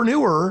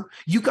entrepreneur,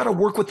 you got to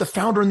work with the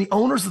founder and the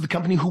owners of the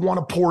company who want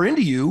to pour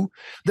into you,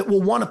 that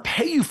will want to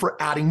pay you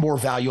for adding more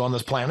value on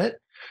this planet,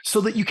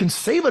 so that you can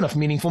save enough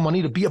meaningful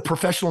money to be a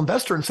professional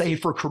investor and say, hey,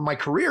 for my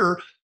career,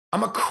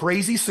 I'm a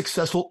crazy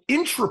successful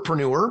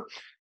entrepreneur,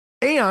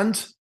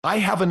 and I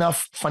have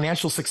enough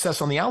financial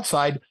success on the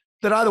outside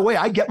that either way,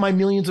 I get my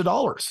millions of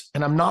dollars,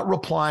 and I'm not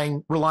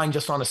relying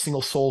just on a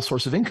single sole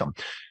source of income.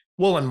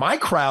 Well, in my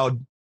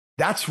crowd,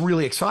 that's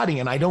really exciting.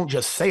 And I don't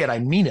just say it, I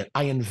mean it.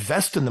 I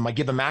invest in them. I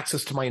give them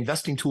access to my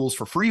investing tools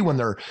for free when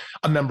they're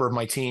a member of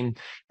my team.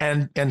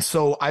 And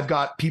so I've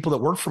got people that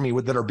work for me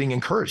that are being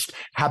encouraged,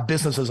 have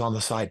businesses on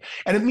the side.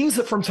 And it means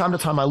that from time to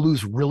time, I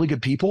lose really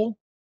good people.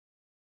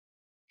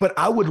 But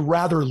I would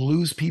rather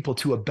lose people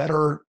to a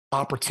better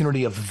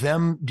opportunity of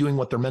them doing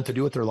what they're meant to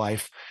do with their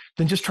life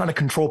than just trying to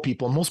control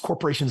people. And most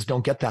corporations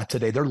don't get that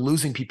today. They're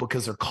losing people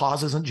because their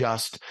cause isn't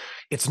just,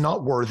 it's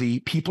not worthy.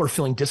 People are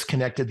feeling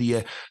disconnected.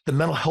 The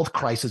mental health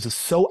crisis is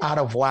so out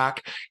of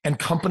whack, and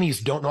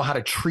companies don't know how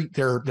to treat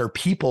their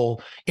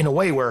people in a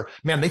way where,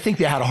 man, they think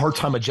they had a hard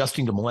time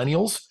adjusting to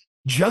millennials.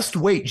 Just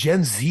wait,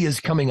 Gen Z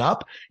is coming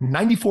up.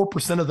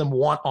 94% of them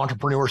want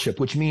entrepreneurship,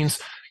 which means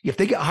if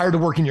they get hired to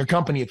work in your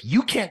company, if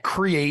you can't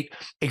create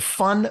a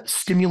fun,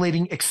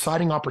 stimulating,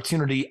 exciting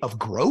opportunity of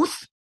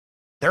growth,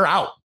 they're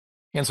out.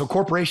 And so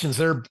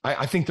corporations,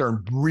 I think they're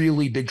in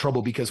really big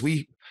trouble because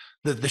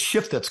the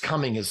shift that's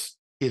coming is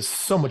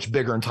so much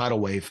bigger in tidal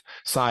wave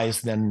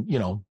size than,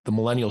 the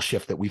millennial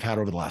shift that we've had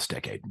over the last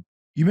decade.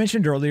 You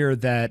mentioned earlier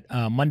that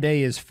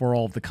Monday is for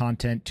all of the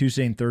content,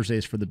 Tuesday and Thursday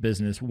is for the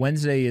business.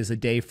 Wednesday is a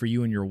day for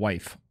you and your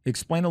wife.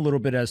 Explain a little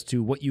bit as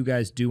to what you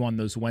guys do on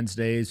those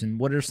Wednesdays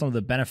and what are some of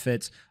the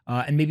benefits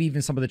and maybe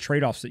even some of the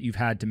trade-offs that you've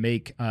had to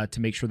make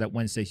sure that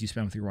Wednesdays you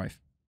spend with your wife.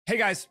 Hey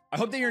guys, I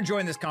hope that you're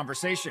enjoying this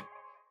conversation.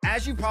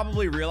 As you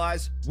probably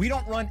realize, we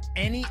don't run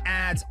any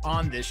ads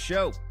on this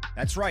show.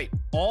 That's right.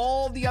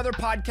 All the other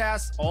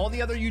podcasts, all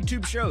the other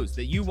YouTube shows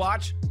that you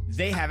watch,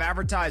 they have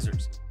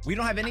advertisers. We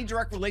don't have any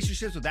direct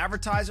relationships with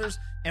advertisers,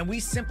 and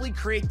we simply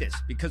create this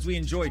because we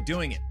enjoy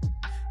doing it.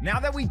 Now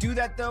that we do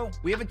that though,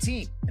 we have a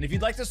team. And if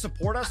you'd like to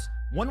support us,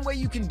 one way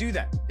you can do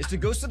that is to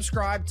go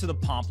subscribe to the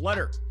Pomp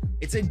Letter.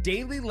 It's a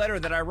daily letter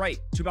that I write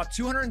to about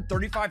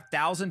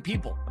 235,000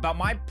 people about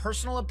my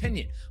personal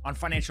opinion on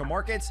financial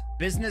markets,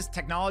 business,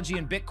 technology,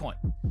 and Bitcoin.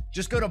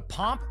 Just go to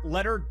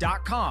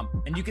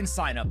pompletter.com and you can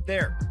sign up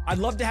there. I'd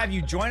love to have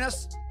you join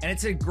us, and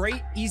it's a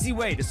great, easy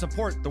way to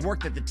support the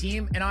work that the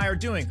team and I are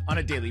doing on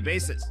a daily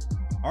basis.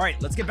 All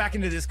right, let's get back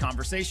into this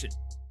conversation.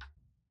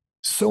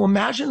 So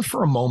imagine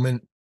for a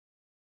moment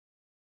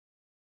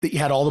that you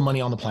had all the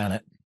money on the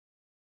planet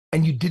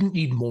and you didn't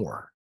need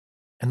more.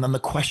 And then the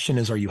question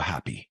is, are you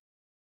happy?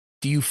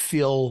 Do you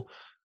feel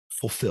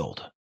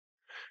fulfilled?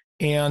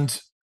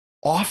 And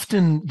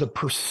often the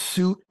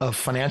pursuit of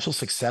financial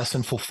success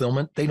and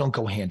fulfillment, they don't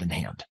go hand in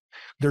hand.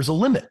 There's a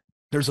limit.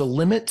 There's a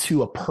limit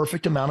to a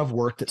perfect amount of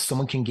work that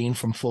someone can gain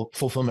from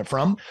fulfillment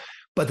from,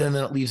 but then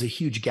it leaves a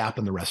huge gap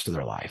in the rest of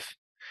their life.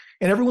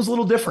 And everyone's a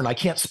little different. I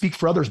can't speak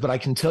for others, but I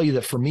can tell you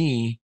that for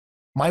me,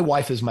 my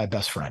wife is my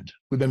best friend.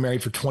 We've been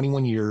married for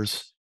 21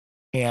 years,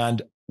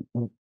 and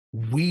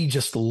we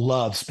just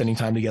love spending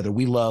time together.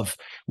 We love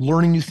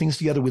learning new things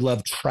together. We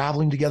love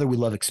traveling together. We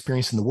love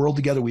experiencing the world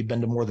together. We've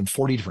been to more than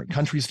 40 different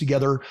countries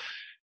together,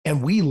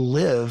 and we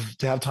live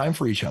to have time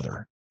for each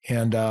other.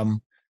 And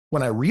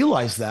when I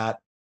realized that,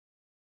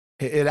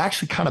 it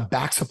actually kind of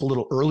backs up a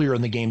little earlier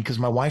in the game, because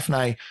my wife and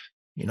I,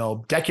 a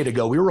decade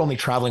ago, we were only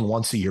traveling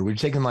once a year. We were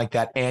taking like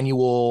that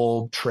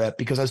annual trip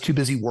because I was too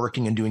busy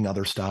working and doing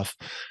other stuff.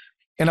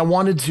 And I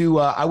wanted to,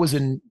 I was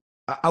in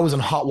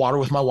hot water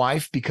with my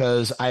wife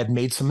because I had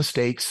made some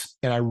mistakes,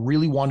 and I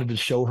really wanted to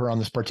show her on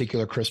this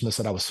particular Christmas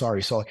that I was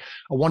sorry. So I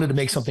wanted to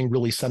make something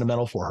really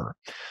sentimental for her.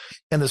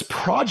 And this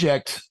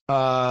project,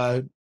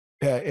 was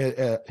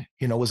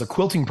a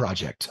quilting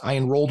project. I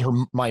enrolled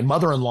my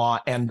mother-in-law,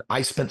 and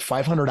I spent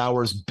 500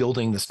 hours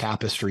building this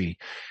tapestry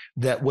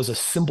that was a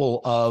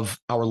symbol of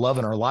our love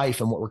and our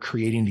life and what we're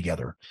creating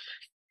together.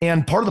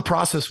 And part of the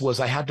process was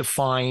I had to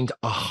find,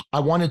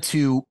 I wanted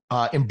to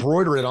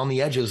embroider it on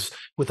the edges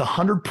with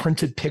 100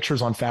 printed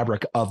pictures on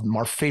fabric of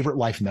our favorite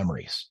life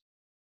memories.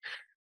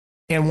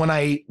 And when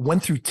I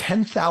went through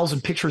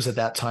 10,000 pictures at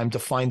that time to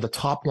find the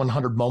top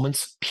 100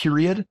 moments,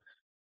 period,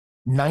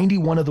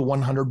 91 of the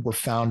 100 were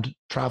found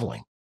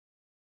traveling.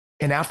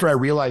 And after I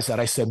realized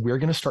that, I said, we're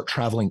going to start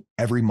traveling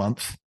every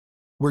month.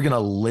 We're going to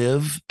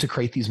live to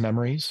create these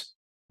memories.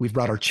 We've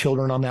brought our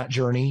children on that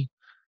journey.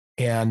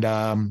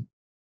 And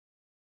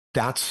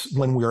that's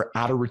when we're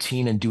out of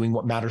routine and doing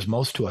what matters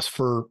most to us.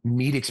 For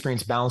me to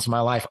experience balance in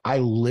my life, I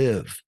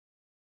live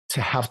to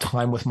have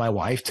time with my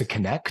wife, to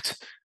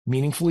connect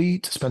meaningfully,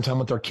 to spend time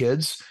with our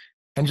kids,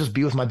 and just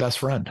be with my best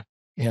friend.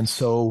 And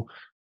so,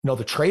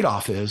 the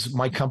trade-off is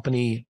my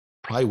company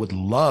probably would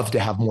love to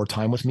have more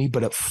time with me,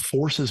 but it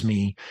forces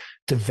me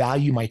to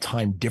value my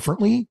time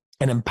differently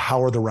and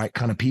empower the right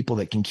kind of people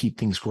that can keep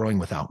things growing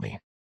without me.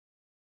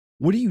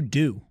 What do you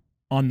do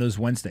on those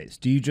Wednesdays?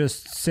 Do you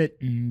just sit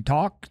and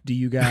talk? Do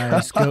you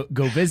guys go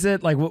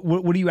visit? Like,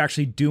 what are you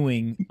actually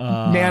doing?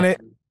 One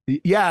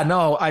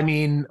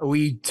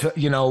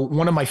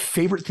of my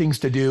favorite things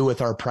to do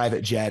with our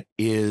private jet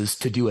is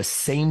to do a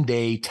same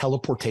day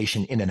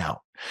teleportation in and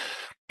out.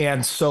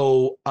 And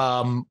so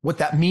what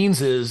that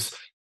means is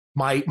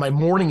my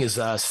morning is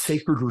a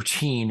sacred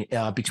routine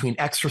between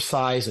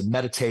exercise and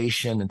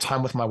meditation and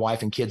time with my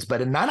wife and kids. But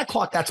at 9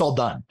 o'clock, that's all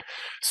done.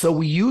 So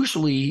we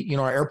usually,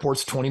 our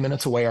airport's 20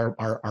 minutes away,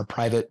 our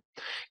private.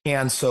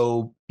 And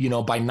so,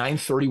 by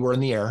 9:30, we're in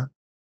the air.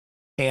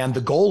 And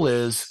the goal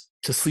is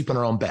to sleep in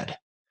our own bed.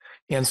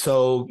 And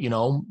so,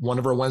 one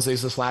of our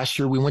Wednesdays this last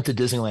year, we went to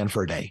Disneyland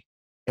for a day.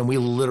 And we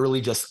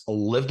literally just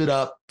lived it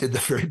up, did the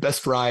very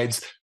best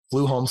rides,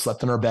 flew home,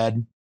 slept in our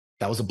bed.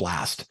 That was a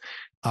blast.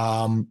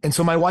 And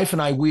so my wife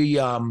and I,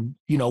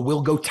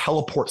 we'll go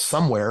teleport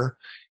somewhere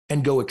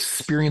and go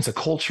experience a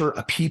culture,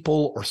 a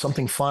people, or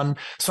something fun.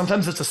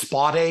 Sometimes it's a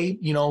spa day,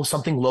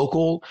 something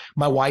local.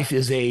 My wife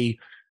is a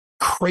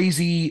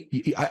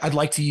crazy, I'd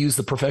like to use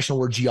the professional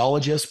word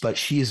geologist, but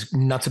she is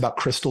nuts about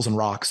crystals and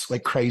rocks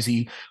like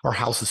crazy. Our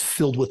house is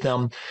filled with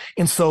them.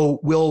 And so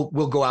we'll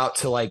go out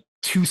to like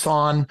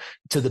Tucson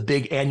to the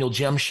big annual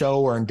gem show,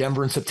 or in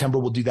Denver in September,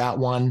 we'll do that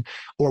one,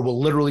 or we'll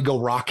literally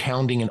go rock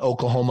hounding in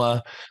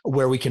Oklahoma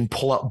where we can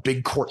pull out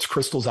big quartz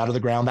crystals out of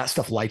the ground. That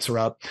stuff lights her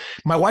up.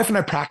 My wife and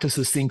I practice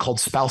this thing called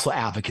spousal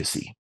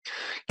advocacy.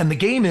 And the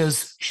game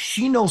is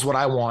she knows what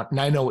I want and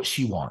I know what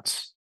she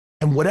wants.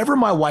 And whatever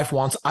my wife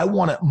wants, I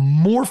want it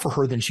more for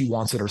her than she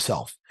wants it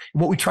herself.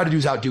 And what we try to do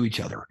is outdo each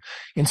other.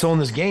 And so in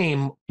this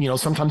game,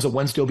 sometimes a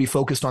Wednesday will be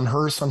focused on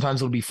her.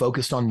 Sometimes it'll be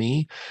focused on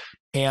me.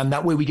 And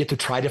that way we get to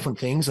try different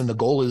things. And the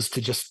goal is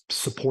to just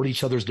support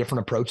each other's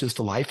different approaches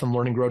to life and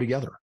learn and grow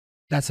together.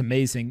 That's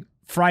amazing.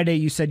 Friday,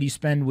 you said you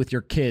spend with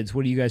your kids.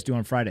 What do you guys do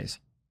on Fridays?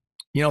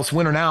 It's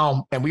winter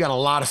now and we got a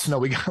lot of snow.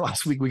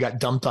 Last week, we got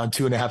dumped on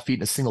 2.5 feet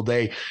in a single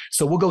day.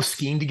 So we'll go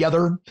skiing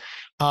together.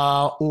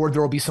 Or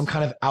there will be some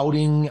kind of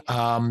outing,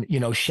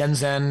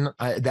 Shenzhen,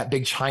 that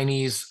big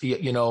Chinese,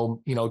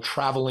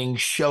 traveling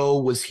show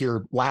was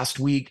here last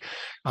week.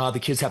 The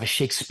kids have a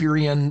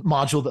Shakespearean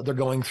module that they're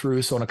going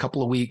through. So in a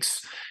couple of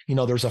weeks,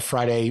 there's a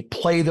Friday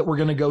play that we're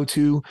going to go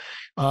to.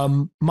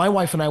 My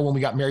wife and I, when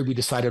we got married, we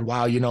decided,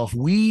 wow, if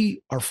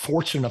we are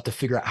fortunate enough to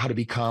figure out how to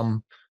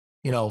become,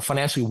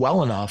 financially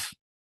well enough,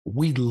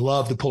 we'd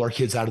love to pull our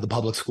kids out of the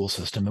public school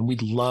system and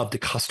we'd love to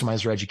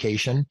customize their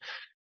education.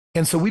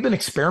 And so we've been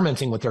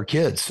experimenting with our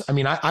kids. I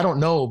mean, I don't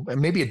know,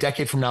 maybe a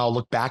decade from now, I'll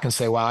look back and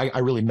say, wow, I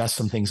really messed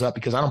some things up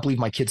because I don't believe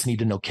my kids need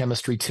to know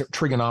chemistry,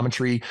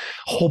 trigonometry,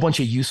 a whole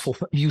bunch of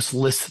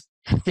useless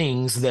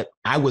things that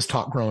I was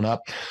taught growing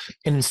up.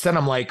 And instead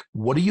I'm like,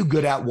 what are you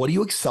good at? What do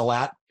you excel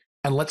at?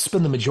 And let's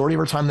spend the majority of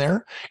our time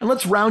there. And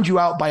let's round you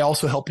out by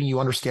also helping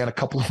you understand a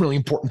couple of really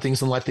important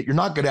things in life that you're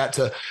not good at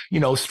to,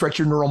 stretch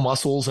your neural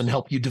muscles and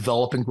help you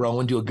develop and grow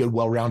and do a good,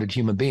 well-rounded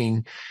human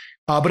being.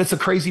 But it's a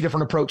crazy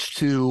different approach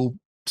to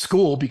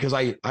school because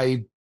I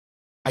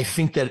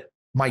think that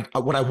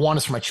what I want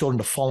is for my children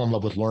to fall in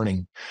love with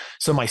learning.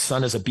 So my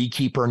son is a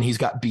beekeeper and he's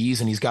got bees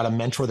and he's got a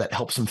mentor that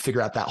helps him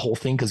figure out that whole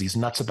thing because he's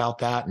nuts about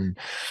that. And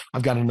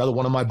I've got another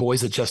one of my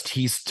boys that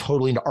he's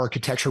totally into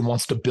architecture and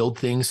wants to build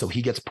things. So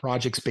he gets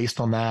projects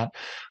based on that.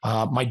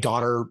 My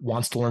daughter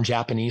wants to learn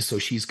Japanese. So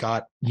she's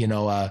got,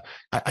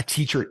 a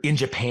teacher in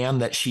Japan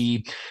that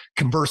she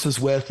converses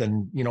with.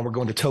 And, we're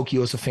going to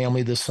Tokyo as a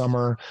family this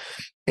summer.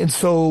 And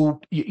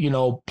so,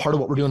 part of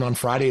what we're doing on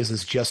Fridays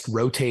is just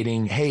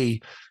rotating, hey,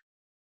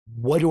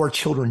 what do our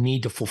children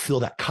need to fulfill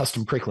that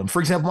custom curriculum? For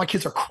example, my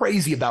kids are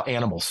crazy about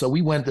animals. So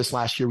we went this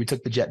last year, we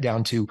took the jet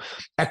down to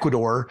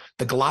Ecuador,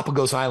 the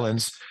Galapagos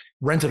Islands,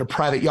 rented a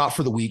private yacht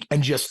for the week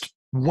and just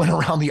went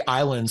around the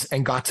islands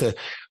and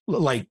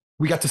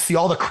we got to see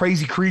all the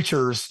crazy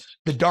creatures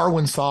that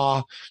Darwin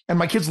saw. And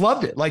my kids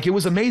loved it. Like, it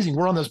was amazing.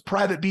 We're on this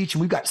private beach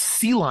and we've got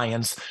sea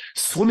lions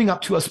swimming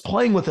up to us,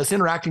 playing with us,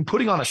 interacting,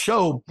 putting on a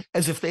show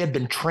as if they had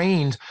been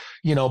trained,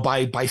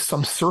 by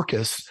some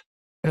circus.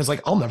 And it's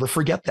like, I'll never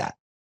forget that.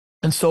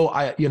 And so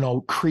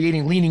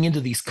leaning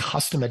into these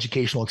custom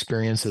educational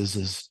experiences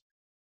is,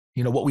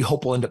 what we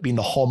hope will end up being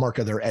the hallmark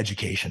of their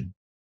education.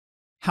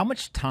 How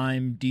much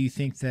time do you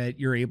think that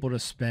you're able to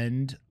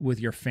spend with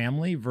your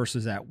family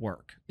versus at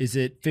work? Is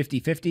it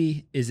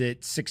 50-50? Is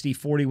it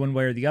 60-40 one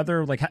way or the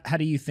other? Like, how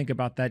do you think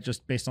about that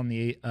just based on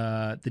the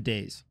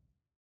days?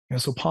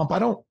 So Pomp,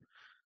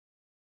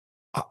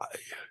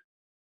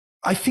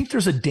 I think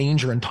there's a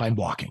danger in time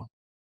blocking.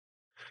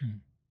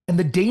 And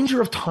the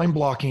danger of time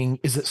blocking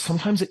is that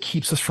sometimes it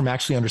keeps us from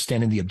actually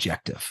understanding the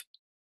objective.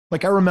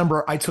 Like, I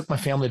remember I took my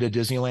family to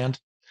Disneyland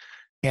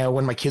and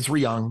when my kids were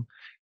young,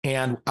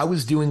 and I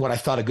was doing what I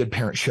thought a good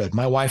parent should.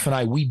 My wife and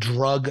I, we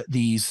drug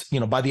these,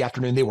 by the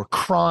afternoon, they were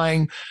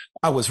crying.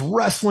 I was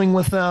wrestling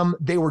with them.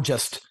 They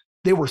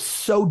were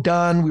so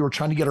done. We were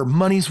trying to get our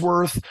money's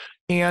worth.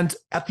 And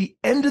at the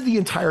end of the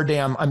entire day,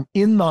 I'm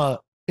in the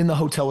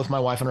hotel with my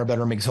wife in our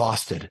bedroom,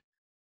 exhausted.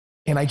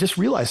 And I just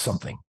realized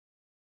something.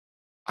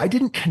 I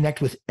didn't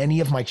connect with any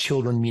of my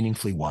children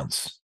meaningfully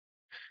once.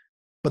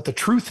 But the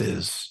truth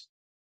is,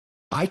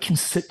 I can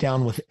sit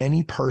down with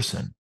any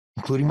person,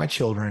 including my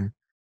children,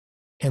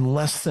 in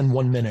less than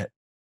 1 minute,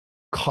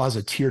 cause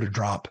a tear to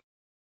drop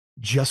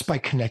just by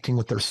connecting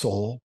with their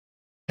soul.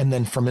 And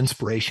then from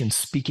inspiration,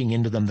 speaking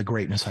into them the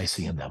greatness I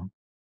see in them.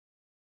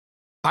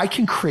 I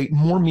can create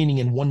more meaning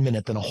in 1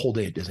 minute than a whole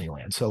day at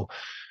Disneyland. So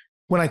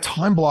when I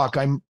time block,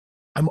 I'm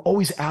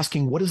always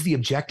asking, what is the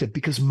objective?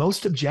 Because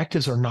most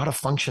objectives are not a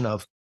function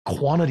of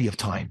quantity of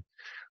time.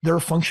 They're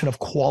a function of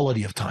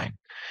quality of time.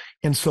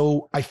 And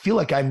so I feel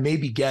like I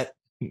maybe get,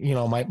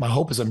 my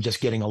hope is I'm just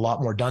getting a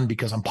lot more done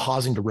because I'm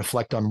pausing to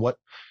reflect on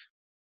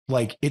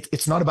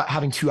it's not about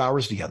having 2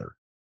 hours together.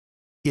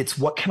 It's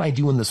what can I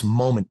do in this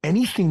moment?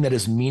 Anything that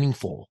is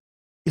meaningful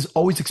is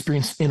always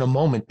experienced in a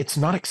moment. It's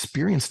not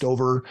experienced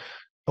over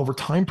over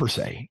time per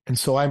se. And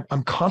so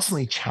I'm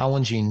constantly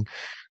challenging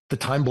the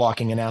time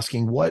blocking and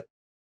asking what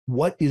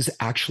is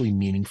actually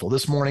meaningful.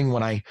 This morning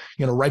when I,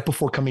 right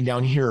before coming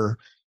down here,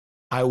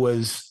 I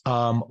was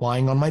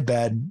lying on my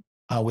bed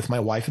with my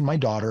wife and my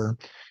daughter.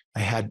 I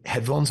had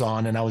headphones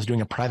on and I was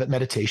doing a private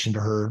meditation to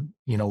her,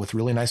 with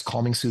really nice,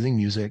 calming, soothing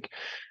music.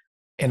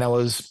 And I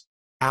was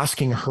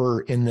asking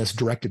her in this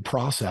directed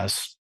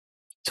process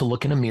to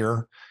look in a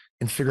mirror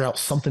and figure out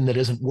something that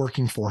isn't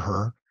working for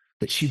her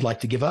that she'd like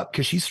to give up,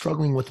 because she's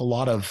struggling with a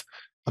lot of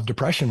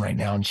depression right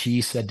now. And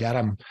she said, Dad,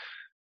 I'm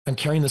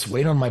carrying this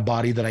weight on my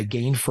body that I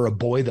gained for a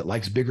boy that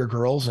likes bigger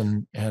girls.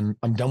 And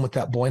I'm done with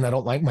that boy. And I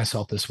don't like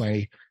myself this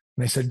way.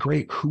 And I said,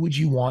 great. Who would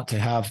you want to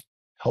have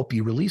help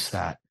you release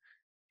that?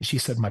 And she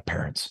said, my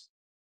parents.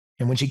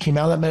 And when she came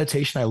out of that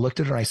meditation, I looked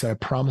at her and I said, I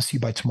promise you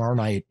by tomorrow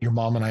night, your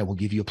mom and I will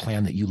give you a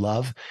plan that you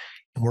love.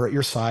 And we're at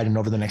your side. And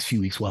over the next few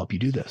weeks, we'll help you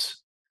do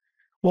this.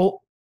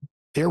 Well,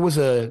 there was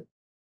an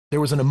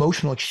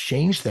emotional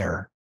exchange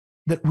there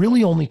that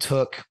really only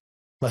took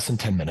less than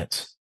 10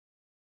 minutes.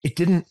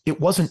 It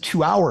wasn't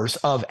 2 hours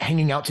of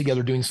hanging out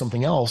together doing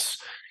something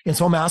else. And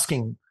so I'm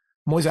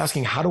always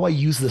asking, how do I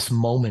use this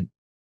moment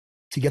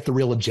to get the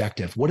real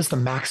objective? What is the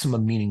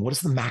maximum meaning? What is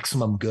the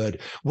maximum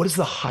good? What is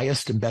the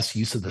highest and best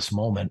use of this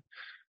moment?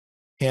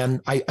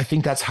 And I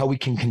think that's how we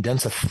can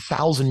condense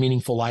 1,000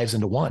 meaningful lives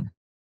into one,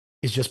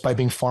 is just by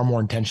being far more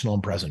intentional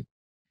and present.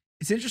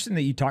 It's interesting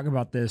that you talk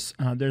about this.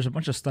 There's a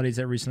bunch of studies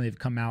that recently have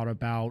come out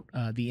about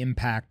the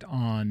impact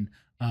on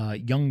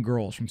young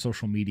girls from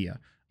social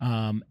media.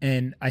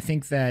 And I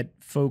think that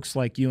folks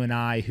like you and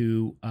I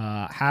who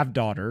have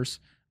daughters,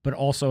 but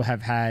also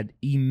have had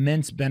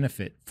immense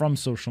benefit from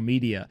social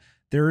media,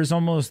 there is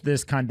almost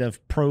this kind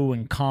of pro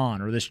and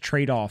con, or this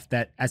trade-off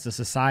that as a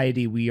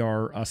society we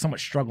are somewhat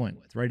struggling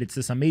with, right? It's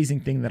this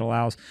amazing thing that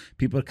allows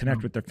people to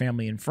connect with their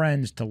family and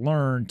friends, to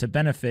learn, to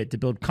benefit, to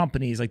build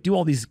companies, like do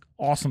all these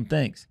awesome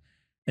things.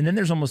 And then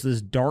there's almost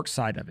this dark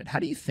side of it. How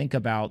do you think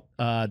about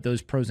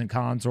those pros and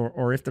cons,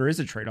 or if there is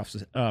a trade-off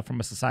from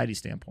a society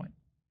standpoint?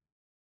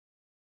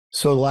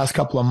 So the last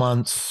couple of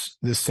months,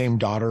 this same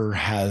daughter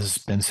has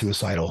been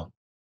suicidal.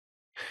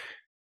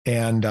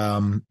 And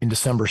in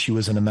December, she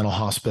was in a mental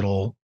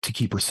hospital to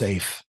keep her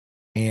safe.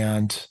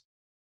 And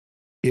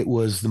it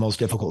was the most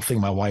difficult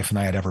thing my wife and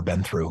I had ever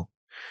been through.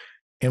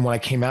 And when I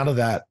came out of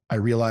that, I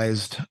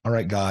realized, all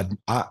right, God,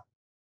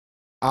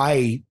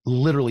 I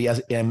literally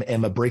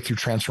am a breakthrough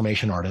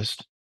transformation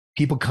artist.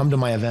 People come to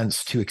my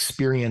events to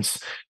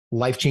experience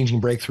life-changing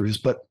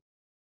breakthroughs, but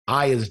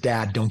I, as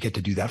dad, don't get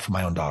to do that for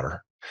my own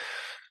daughter.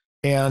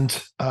 And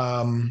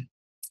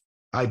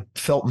I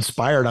felt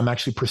inspired. I'm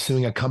actually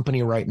pursuing a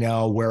company right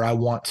now where I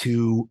want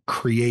to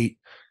create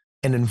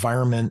an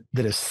environment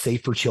that is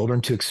safe for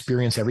children to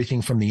experience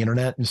everything from the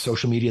internet and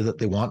social media that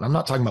they want. I'm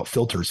not talking about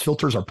filters.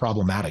 Filters are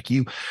problematic.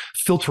 You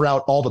filter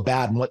out all the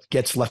bad, and what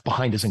gets left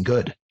behind isn't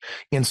good.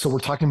 And so we're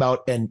talking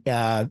about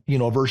a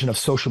version of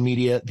social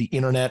media, the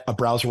internet, a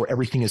browser where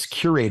everything is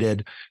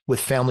curated with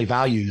family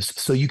values,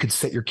 so you could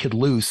set your kid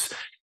loose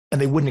and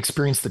they wouldn't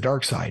experience the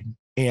dark side.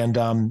 And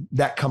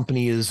that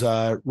company is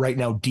right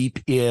now deep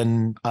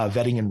in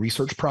vetting and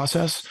research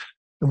process.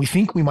 And we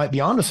think we might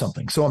be onto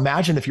something. So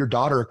imagine if your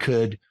daughter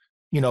could,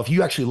 if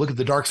you actually look at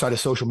the dark side of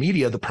social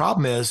media, the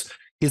problem is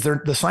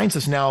the science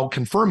is now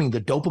confirming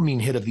the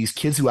dopamine hit of these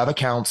kids who have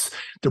accounts.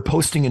 They're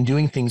posting and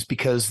doing things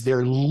because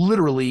they're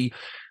literally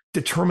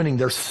determining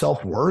their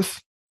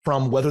self-worth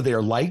from whether they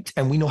are liked.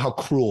 And we know how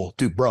cruel,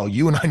 dude, bro,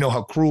 you and I know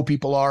how cruel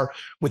people are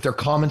with their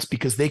comments,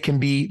 because they can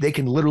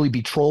literally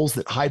be trolls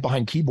that hide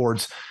behind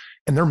keyboards.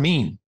 And they're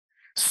mean.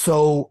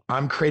 So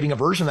I'm creating a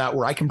version of that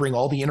where I can bring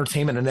all the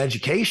entertainment and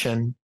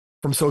education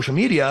from social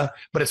media,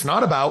 but it's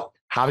not about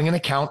having an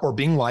account or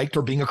being liked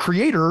or being a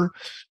creator,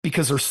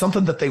 because there's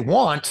something that they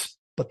want,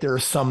 but there are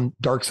some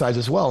dark sides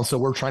as well. And so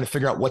we're trying to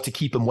figure out what to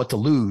keep and what to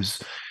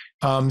lose.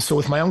 So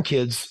with my own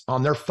kids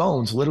on their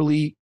phones,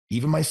 literally,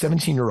 even my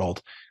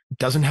 17-year-old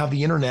doesn't have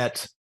the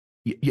internet,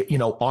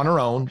 on her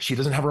own. She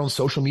doesn't have her own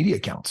social media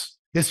accounts.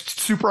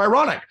 It's super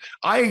ironic.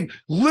 I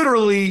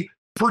literally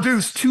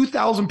produce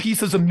 2,000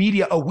 pieces of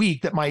media a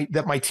week that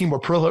my team will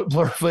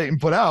proliferate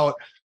and put out,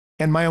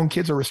 and my own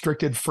kids are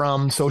restricted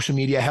from social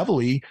media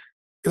heavily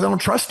because I don't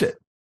trust it.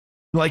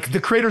 Like the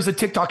creators of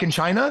TikTok in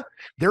China,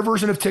 their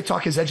version of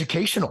TikTok is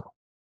educational.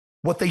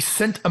 What they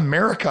sent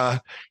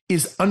America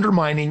is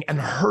undermining and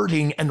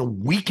hurting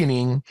and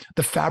weakening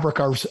the fabric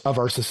of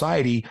our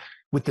society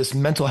with this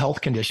mental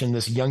health condition,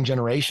 this young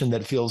generation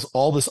that feels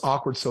all this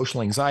awkward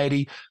social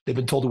anxiety. They've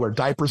been told to wear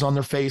diapers on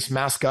their face,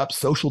 mask up,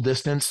 social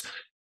distance.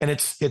 And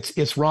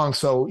it's wrong.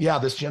 So yeah,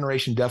 this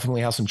generation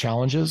definitely has some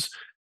challenges.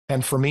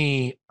 And for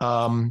me,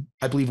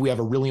 I believe we have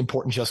a really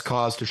important just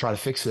cause to try to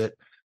fix it.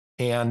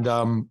 And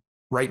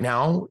right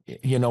now,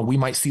 we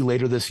might see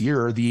later this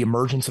year the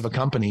emergence of a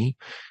company,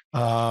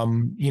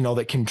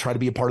 that can try to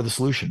be a part of the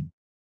solution.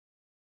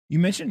 You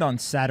mentioned on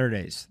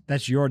Saturdays,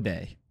 that's your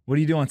day. What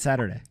do you do on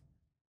Saturday?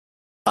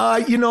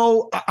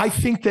 I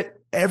think that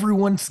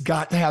everyone's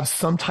got to have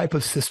some type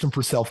of system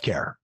for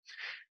self-care.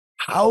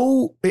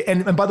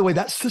 And by the way,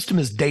 that system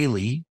is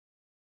daily,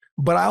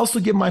 But I also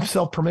give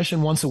myself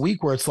permission once a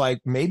week where it's like,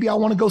 maybe I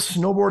want to go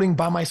snowboarding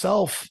by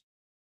myself.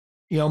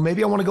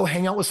 Maybe I want to go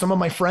hang out with some of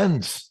my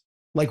friends.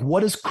 Like, what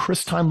does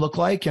Kris time look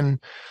like? And,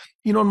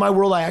 in my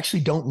world, I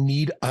actually don't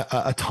need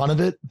a ton of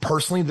it.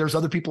 Personally, there's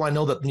other people I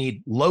know that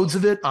need loads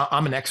of it.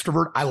 I'm an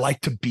extrovert. I like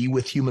to be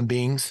with human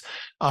beings.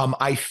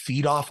 I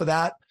feed off of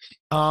that.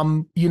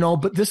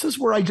 But this is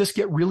where I just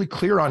get really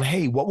clear on,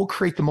 hey, what will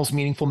create the most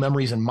meaningful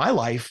memories in my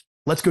life?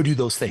 Let's go do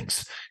those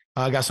things.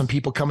 I got some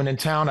people coming in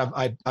town.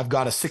 I've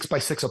got a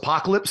 6x6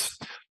 Apocalypse.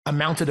 I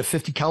mounted a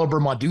 50 caliber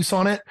Modus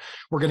on it.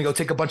 We're going to go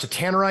take a bunch of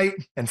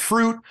tannerite and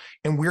fruit,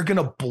 and we're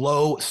going to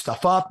blow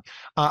stuff up.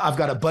 I've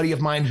got a buddy of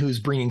mine who's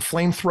bringing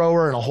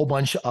flamethrower and a whole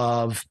bunch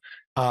of,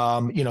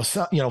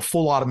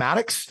 full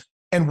automatics.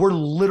 And we're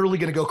literally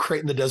going to go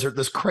create in the desert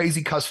this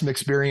crazy custom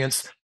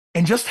experience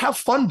and just have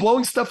fun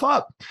blowing stuff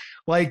up.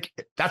 Like,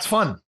 that's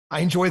fun.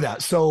 I enjoy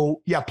that.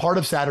 So yeah, part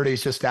of Saturday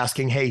is just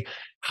asking, hey,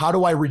 how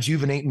do I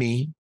rejuvenate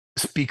me?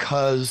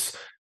 Because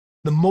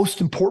the most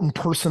important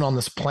person on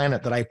this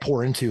planet that I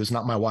pour into is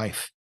not my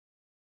wife.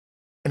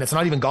 And it's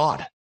not even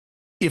God.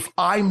 If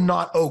I'm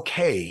not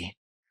okay,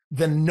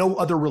 then no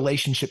other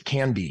relationship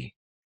can be.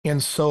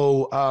 And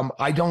so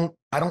I don't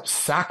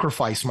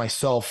sacrifice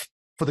myself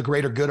for the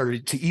greater good or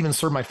to even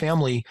serve my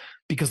family,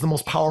 because the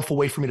most powerful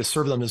way for me to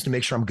serve them is to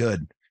make sure I'm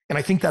good. And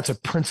I think that's a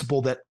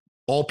principle that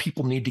all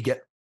people need to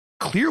get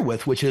clear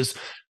with, which is,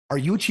 are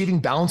you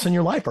achieving balance in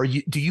your life?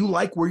 Do you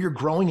like where you're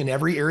growing in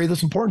every area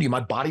that's important to you? My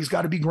body's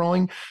got to be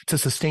growing to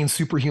sustain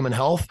superhuman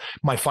health.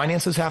 My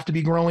finances have to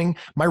be growing.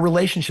 My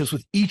relationships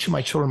with each of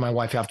my children, my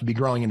wife, have to be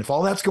growing. And if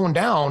all that's going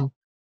down,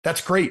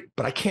 that's great.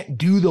 But I can't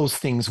do those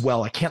things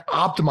well. I can't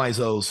optimize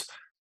those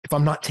if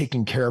I'm not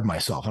taking care of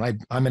myself.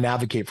 And I'm an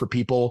advocate for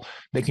people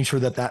making sure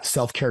that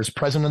self-care is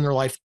present in their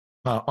life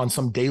on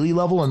some daily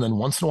level. And then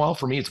once in a while,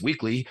 for me, it's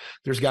weekly.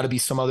 There's got to be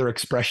some other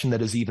expression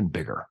that is even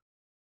bigger.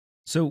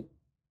 So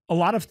a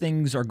lot of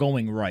things are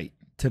going right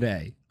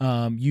today.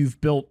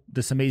 You've built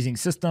this amazing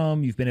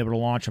system. You've been able to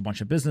launch a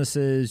bunch of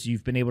businesses.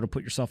 You've been able to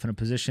put yourself in a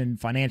position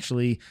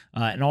financially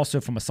and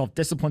also from a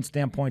self-discipline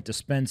standpoint to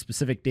spend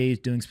specific days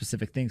doing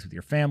specific things with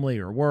your family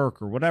or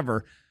work or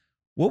whatever.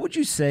 What would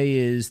you say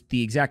is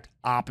the exact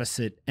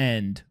opposite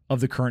end of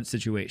the current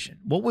situation?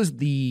 What was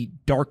the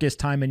darkest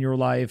time in your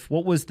life?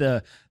 What was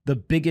the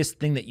biggest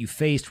thing that you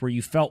faced where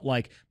you felt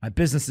like my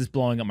business is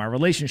blowing up, my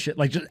relationship,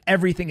 like just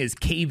everything is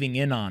caving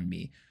in on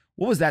me?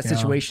 What was that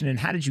situation, and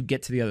how did you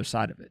get to the other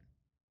side of it?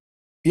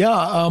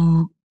 Yeah.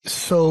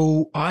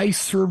 So I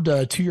served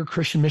a 2-year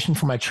Christian mission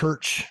for my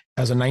church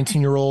as a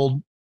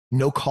 19-year-old,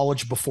 no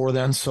college before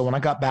then. So when I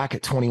got back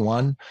at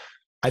 21,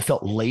 I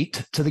felt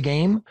late to the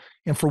game.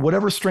 And for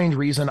whatever strange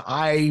reason,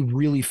 I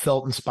really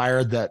felt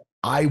inspired that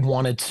I didn't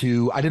want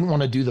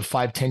to do the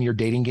 5-10 year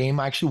dating game.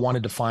 I actually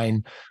wanted to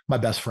find my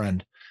best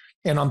friend.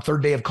 And on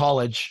third day of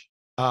college,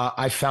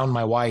 I found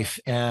my wife,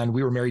 and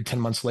we were married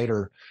 10 months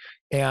later.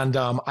 And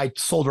I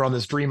sold her on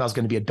this dream. I was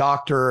going to be a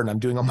doctor, and I'm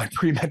doing all my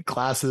pre-med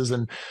classes.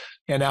 And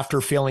after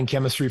failing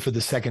chemistry for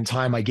the second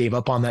time, I gave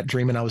up on that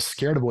dream, and I was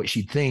scared of what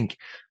she'd think.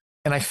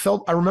 And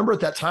I remember at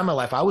that time in my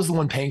life, I was the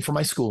one paying for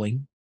my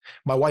schooling.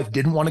 My wife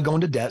didn't want to go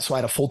into debt. So I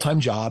had a full-time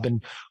job,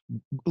 and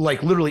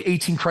like literally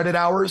 18 credit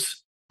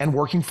hours and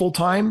working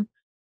full-time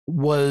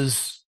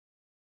was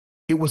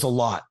a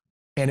lot.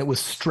 And it was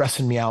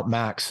stressing me out,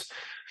 max.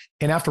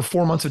 And after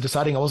 4 months of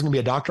deciding I wasn't going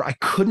to be a doctor, I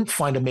couldn't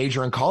find a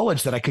major in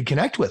college that I could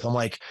connect with. I'm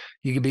like,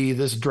 you could be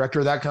this director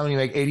of that company,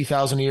 make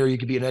 $80,000 a year. You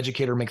could be an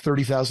educator, make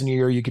 $30,000 a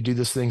year. You could do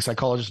this thing,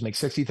 psychologist, make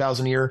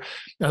 $60,000 a year.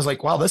 And I was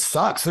like, wow, this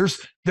sucks.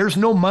 There's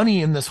no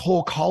money in this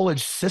whole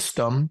college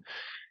system.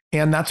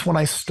 And that's when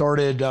I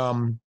started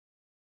trying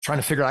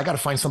to figure out, I got to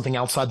find something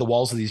outside the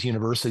walls of these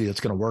universities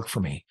that's going to work for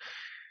me.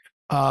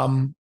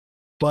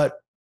 But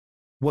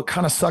what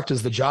kind of sucked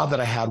is the job that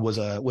I had was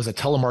a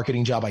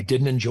telemarketing job. I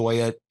didn't enjoy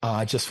it.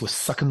 It just was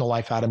sucking the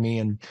life out of me.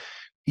 And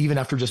even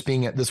after just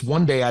being at this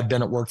one day, I'd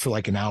been at work for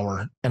like an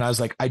hour, and I was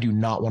like, I do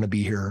not want to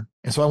be here.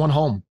 And so I went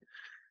home,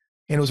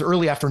 and it was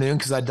early afternoon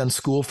because I'd done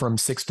school from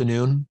 6 to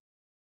noon.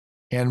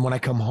 And when I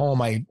come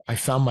home, I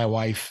found my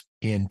wife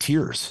in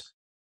tears,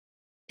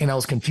 and I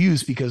was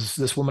confused because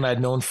this woman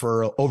I'd known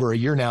for over a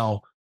year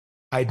now,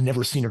 I'd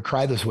never seen her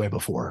cry this way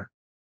before.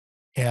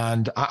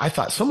 And I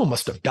thought someone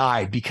must have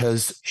died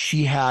because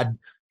she had,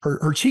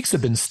 her cheeks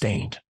had been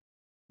stained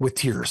with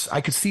tears.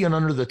 I could see it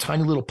under the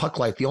tiny little puck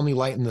light, the only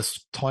light in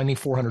this tiny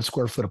 400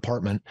 square foot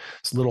apartment,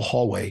 this little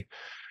hallway.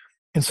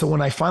 And so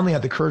when I finally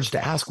had the courage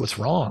to ask what's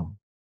wrong,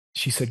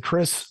 she said,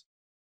 Kris,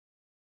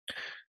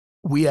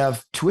 we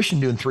have tuition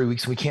due in 3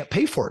 weeks and we can't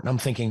pay for it. And I'm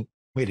thinking,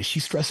 wait, is she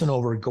stressing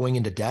over going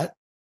into debt?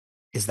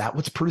 Is that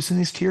what's producing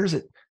these tears?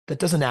 That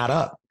doesn't add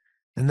up.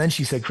 And then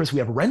she said, Kris, we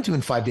have rent due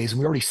in 5 days and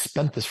we already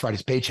spent this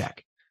Friday's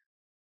paycheck.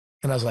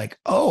 And I was like,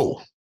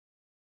 oh,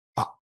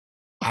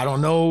 I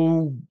don't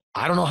know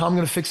how I'm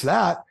going to fix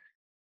that.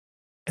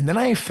 And then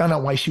I found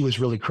out why she was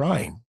really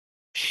crying.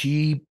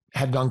 She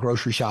had gone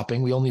grocery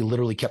shopping. We only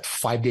literally kept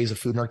 5 days of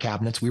food in our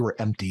cabinets. We were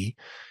empty.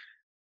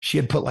 She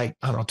had put like,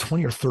 I don't know,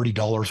 $20 or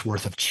 $30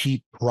 worth of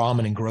cheap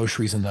ramen and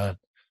groceries in the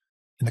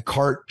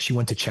cart. She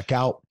went to check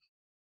out.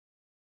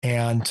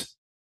 and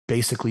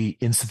basically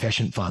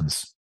insufficient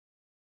funds.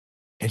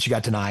 And she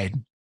got denied.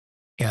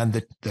 And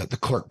the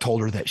clerk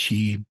told her that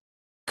she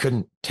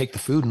couldn't take the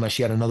food unless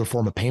she had another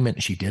form of payment,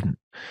 and she didn't.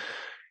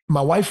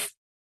 My wife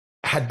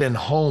had been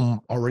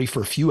home already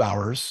for a few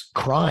hours,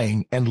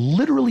 crying and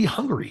literally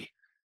hungry.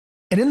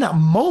 And in that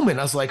moment,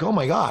 I was like, oh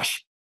my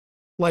gosh,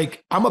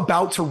 like I'm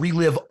about to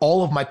relive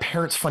all of my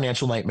parents'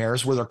 financial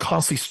nightmares where they're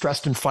constantly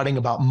stressed and fighting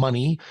about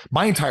money,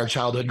 my entire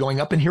childhood going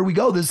up. And here we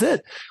go. This is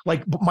it.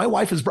 Like my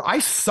wife is, I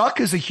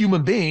suck as a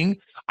human being.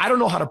 I don't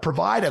know how to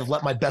provide. I've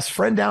let my best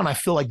friend down. I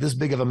feel like this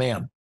big of a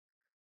man.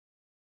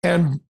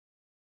 And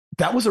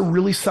that was a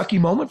really sucky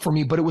moment for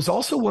me, but it was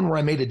also one where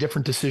I made a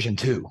different decision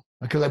too,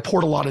 because I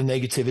poured a lot of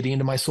negativity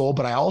into my soul,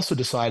 but I also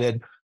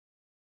decided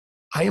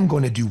I am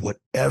going to do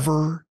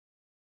whatever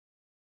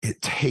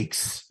it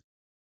takes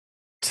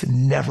to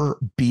never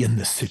be in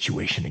this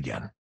situation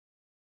again.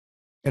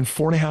 And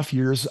 4.5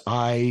 years,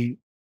 I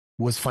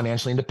was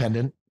financially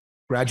independent,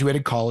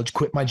 graduated college,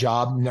 quit my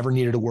job, never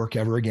needed to work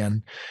ever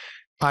again.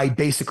 I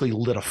basically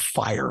lit a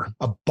fire,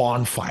 a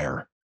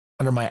bonfire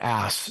under my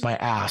ass. My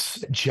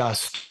ass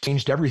just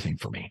changed everything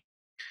for me.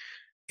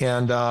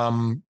 And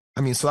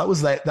so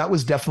that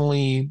was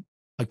definitely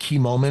a key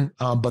moment.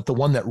 But the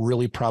one that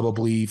really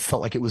probably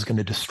felt like it was going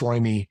to destroy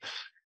me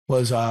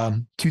was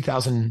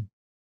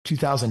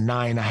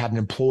 2009. I had an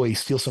employee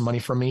steal some money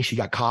from me. She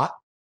got caught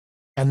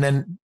and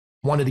then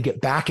wanted to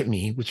get back at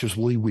me, which was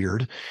really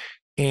weird.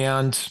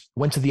 And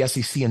went to the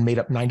SEC and made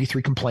up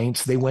 93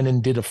 complaints. They went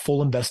and did a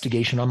full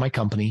investigation on my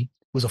company. It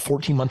was a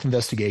 14-month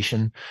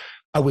investigation.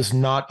 I was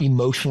not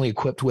emotionally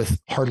equipped with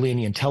hardly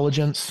any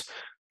intelligence.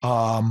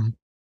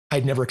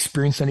 I'd never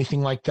experienced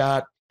anything like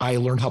that. I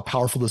learned how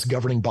powerful this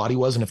governing body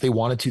was. And if they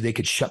wanted to, they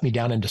could shut me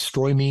down and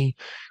destroy me.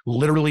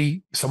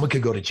 Literally, someone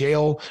could go to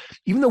jail.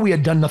 Even though we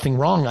had done nothing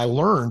wrong, I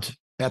learned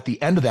at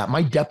the end of that,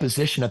 my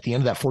deposition at the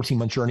end of that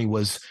 14-month journey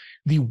was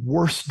the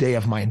worst day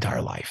of my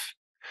entire life.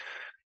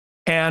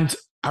 And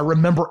I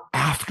remember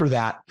after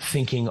that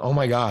thinking, oh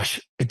my gosh,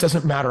 it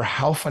doesn't matter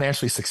how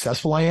financially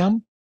successful I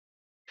am.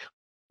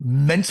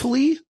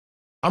 Mentally,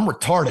 I'm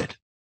retarded.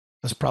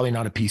 That's probably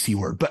not a PC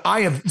word, but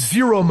I have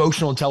zero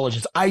emotional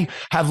intelligence. I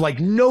have like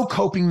no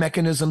coping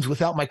mechanisms.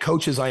 Without my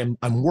coaches, I'm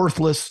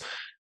worthless.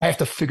 I have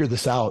to figure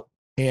this out.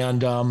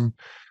 And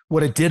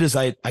what it did is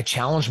I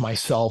challenged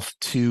myself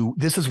to,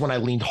 this is when I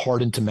leaned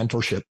hard into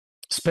mentorship,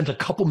 spent a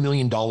couple $1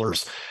 million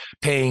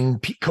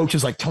paying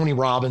coaches like Tony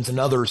Robbins and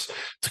others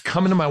to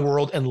come into my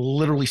world and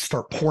literally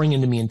start pouring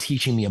into me and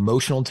teaching me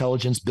emotional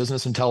intelligence,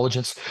 business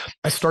intelligence.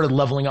 I started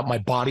leveling up my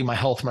body, my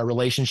health, my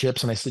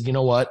relationships. And I said, you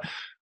know what?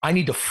 I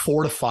need to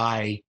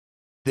fortify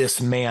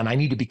this man. I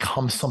need to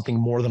become something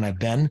more than I've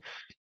been,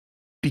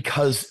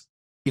 because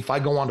if I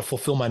go on to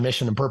fulfill my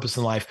mission and purpose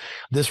in life,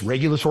 this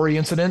regulatory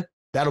incident,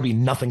 that'll be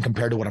nothing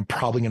compared to what I'm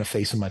probably going to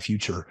face in my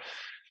future.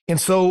 And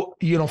so,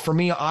 for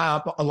me,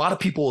 a lot of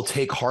people will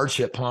take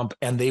hardship pump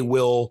and they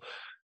will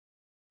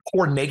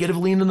pour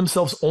negatively into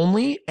themselves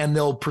only, and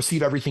they'll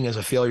perceive everything as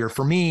a failure.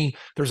 For me,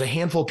 there's a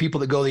handful of people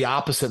that go the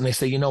opposite and they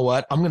say, you know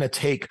what, I'm going to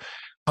take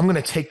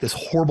this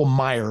horrible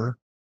mire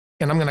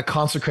and I'm going to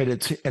consecrate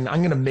it and I'm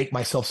going to make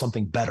myself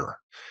something better.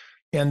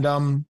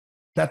 And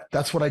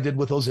that's what I did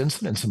with those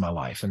incidents in my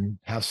life and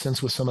have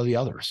since with some of the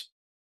others.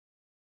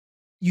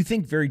 You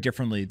think very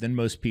differently than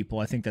most people.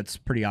 I think that's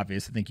pretty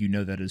obvious. I think you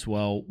know that as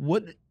well.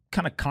 What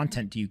kind of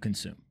content do you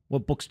consume?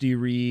 What books do you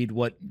read?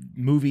 What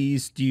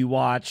movies do you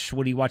watch?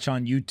 What do you watch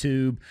on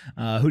YouTube?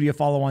 Who do you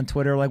follow on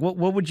Twitter? Like what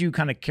would you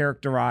kind of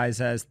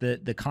characterize as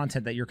the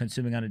content that you're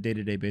consuming on a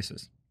day-to-day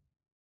basis?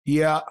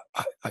 Yeah,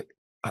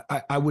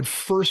 I would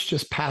first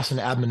just pass an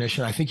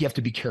admonition. I think you have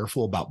to be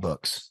careful about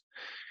books.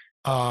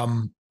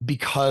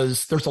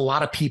 Because there's a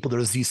lot of people,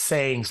 there's these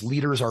sayings,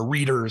 leaders are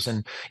readers,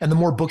 and the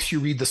more books you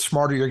read, the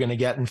smarter you're going to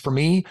get. And for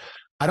me,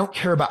 I don't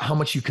care about how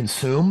much you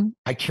consume.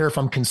 I care if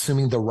I'm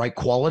consuming the right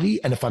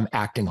quality and if I'm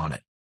acting on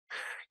it.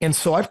 And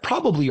so I've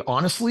probably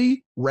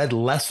honestly read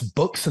less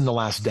books in the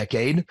last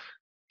decade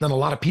than a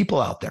lot of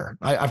people out there.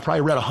 I've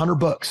probably read 100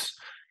 books.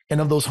 And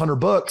of those 100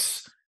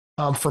 books,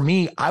 for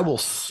me, I will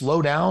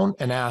slow down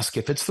and ask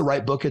if it's the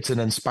right book, it's an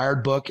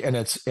inspired book, and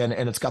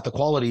it's got the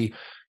quality.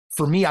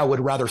 For me, I would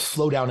rather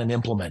slow down and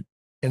implement.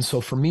 And so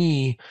for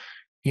me,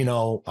 I'm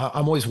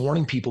always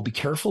warning people, be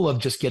careful of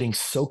just getting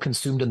so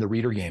consumed in the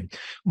reader game.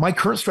 My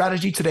current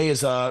strategy today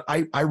is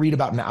I read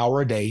about an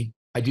hour a day.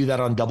 I do that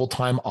on double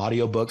time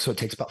audiobook. So it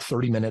takes about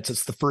 30 minutes.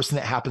 It's the first thing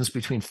that happens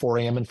between 4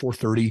 a.m. and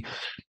 4:30.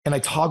 And I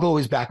toggle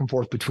always back and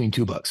forth between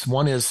two books.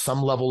 One is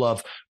some level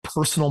of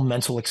personal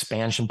mental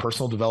expansion,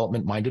 personal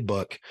development minded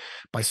book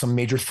by some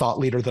major thought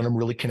leader that I'm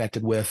really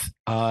connected with.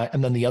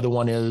 And then the other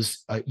one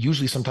is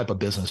usually some type of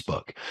business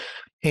book.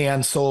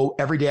 And so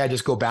every day I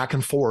just go back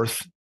and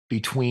forth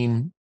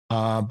between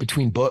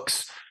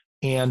books.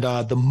 And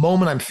the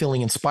moment I'm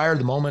feeling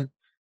inspired, the moment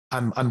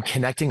I'm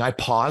connecting, I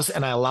pause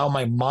and I allow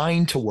my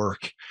mind to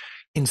work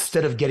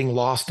instead of getting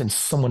lost in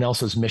someone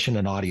else's mission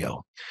and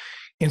audio.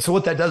 And so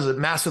what that does is it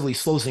massively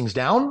slows things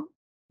down,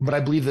 but I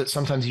believe that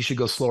sometimes you should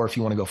go slower if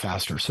you want to go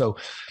faster. So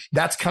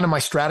that's kind of my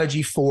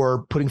strategy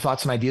for putting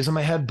thoughts and ideas in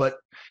my head. But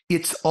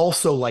It's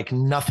also like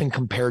nothing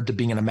compared to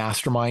being in a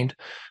mastermind.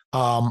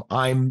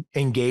 I'm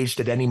engaged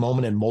at any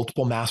moment in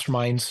multiple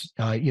masterminds.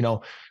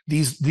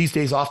 These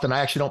days, often I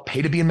actually don't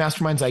pay to be in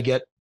masterminds. I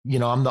get,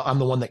 I'm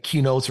the one that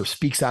keynotes or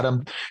speaks at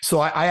them. So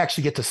I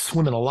actually get to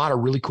swim in a lot of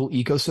really cool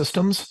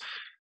ecosystems.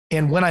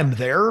 And when I'm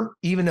there,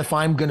 even if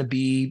I'm going to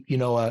be,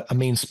 a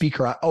main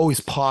speaker, I always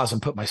pause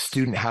and put my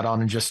student hat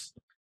on and just,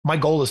 my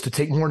goal is to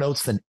take more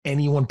notes than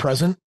anyone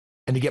present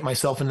and to get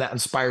myself in that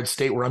inspired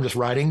state where I'm just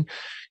writing.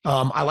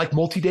 I like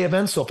multi-day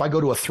events. So if I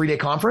go to a 3-day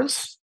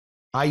conference,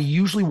 I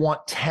usually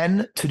want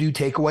 10 to-do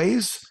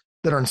takeaways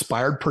that are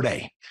inspired per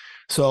day.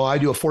 So I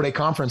do a 4-day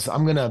conference.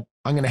 I'm going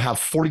to have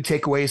 40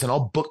 takeaways, and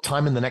I'll book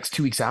time in the next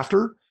 2 weeks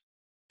after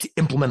to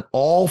implement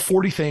all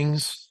 40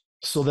 things,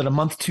 so that a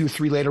month, 2,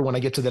 3 later, when I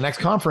get to the next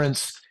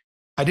conference,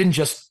 I didn't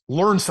just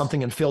learn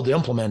something and fail to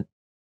implement.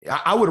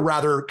 I would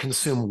rather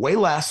consume way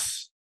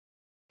less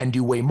and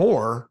do way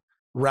more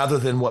rather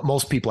than what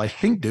most people I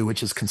think do,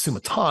 which is consume a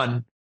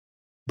ton,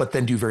 but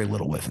then do very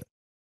little with it.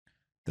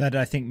 That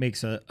I think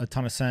makes a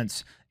ton of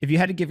sense. If you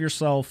had to give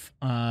yourself,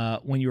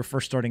 when you were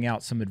first starting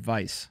out, some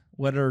advice,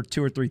 what are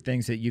 2 or 3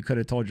 things that you could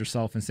have told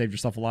yourself and saved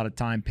yourself a lot of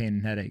time, pain,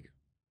 and headache?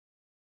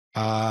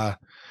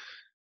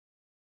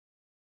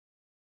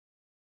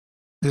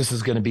 This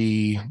is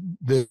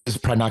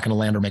probably not going to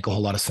land or make a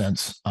whole lot of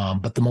sense.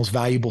 But the most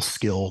valuable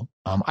skill,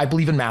 I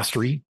believe in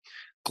mastery.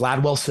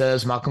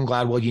 Malcolm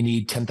Gladwell, you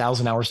need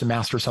 10,000 hours to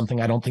master something.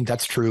 I don't think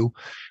that's true.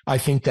 I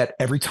think that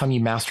every time you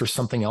master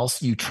something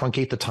else, you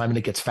truncate the time and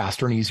it gets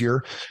faster and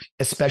easier,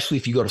 especially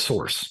if you go to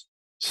source.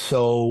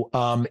 So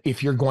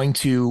if you're going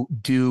to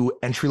do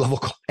entry-level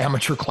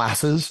amateur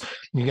classes,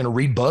 you're going to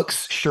read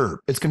books,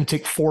 sure. It's going to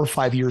take 4 or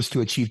 5 years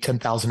to achieve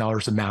 10,000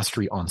 hours of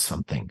mastery on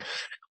something.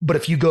 But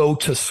if you go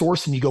to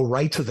source and you go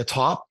right to the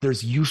top,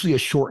 there's usually a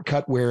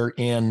shortcut where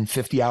in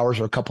 50 hours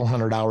or a couple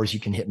hundred hours, you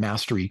can hit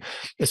mastery,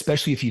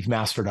 especially if you've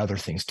mastered other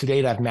things. To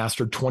date, I've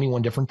mastered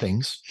 21 different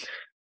things.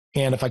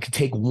 And if I could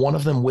take one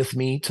of them with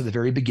me to the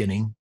very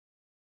beginning,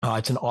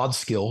 it's an odd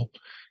skill.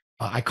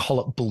 I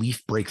call it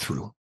belief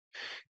breakthrough.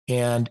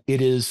 And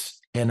it is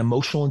an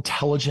emotional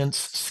intelligence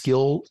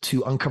skill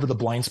to uncover the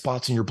blind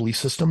spots in your belief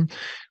system.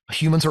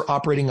 Humans are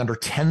operating under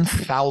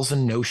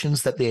 10,000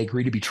 notions that they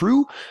agree to be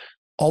true,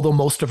 although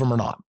most of them are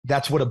not.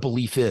 That's what a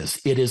belief is.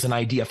 It is an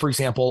idea. For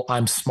example,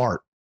 I'm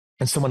smart,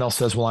 and someone else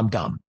says, well, I'm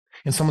dumb.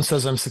 And someone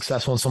says I'm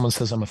successful, and someone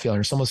says I'm a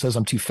failure. Someone says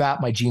I'm too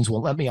fat, my genes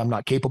won't let me, I'm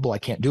not capable, I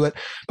can't do it.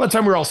 By the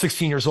time we're all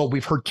 16 years old,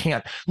 we've heard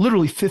can't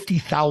literally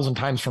 50,000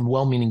 times from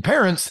well-meaning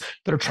parents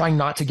that are trying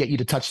not to get you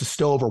to touch the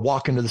stove or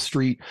walk into the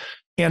street.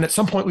 And at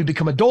some point we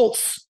become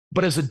adults,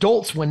 but as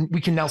adults, when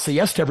we can now say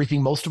yes to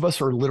everything, most of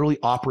us are literally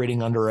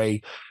operating under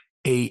a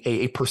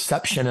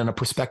perception and a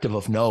perspective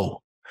of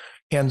no.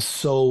 And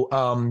so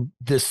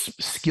this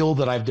skill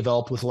that I've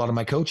developed with a lot of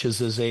my coaches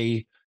is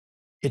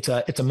it's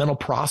a mental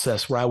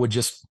process where I would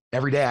just,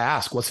 every day I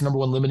ask, what's the number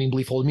one limiting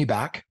belief holding me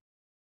back?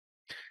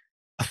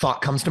 A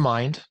thought comes to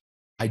mind.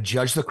 I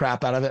judge the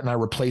crap out of it and I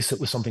replace it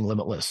with something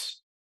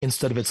limitless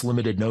instead of its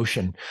limited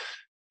notion.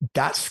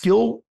 That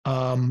skill,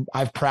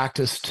 I've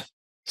practiced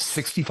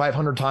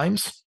 6,500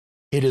 times.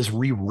 It has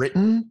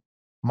rewritten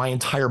my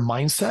entire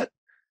mindset.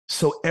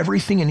 So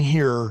everything in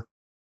here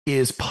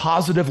is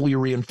positively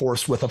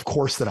reinforced with, of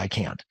course, that I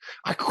can't.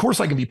 Of course,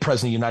 I can be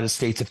president of the United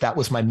States if that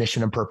was my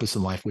mission and purpose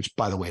in life, which,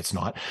 by the way, it's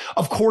not.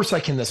 Of course, I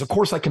can this. Of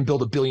course, I can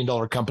build a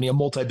billion-dollar company, a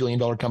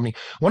multi-billion-dollar company.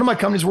 One of my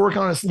companies we're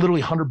working on is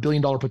literally $100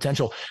 billion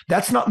potential.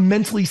 That's not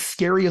mentally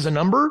scary as a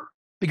number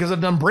because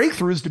I've done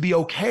breakthroughs to be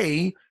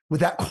okay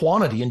with that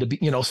quantity and to be,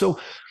 so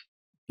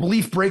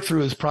belief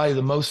breakthrough is probably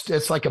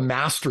it's like a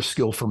master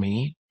skill for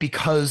me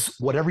because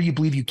whatever you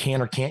believe you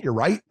can or can't, you're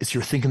right. It's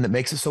your thinking that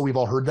makes it so. We've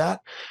all heard that.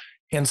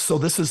 And so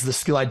this is the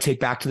skill I'd take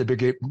back to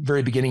the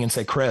very beginning and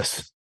say,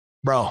 Kris,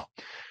 bro,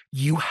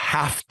 you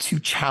have to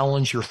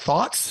challenge your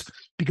thoughts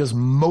because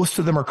most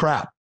of them are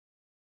crap.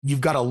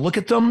 You've got to look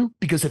at them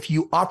because if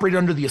you operate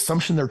under the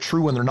assumption they're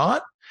true when they're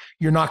not,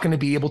 you're not going to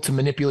be able to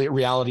manipulate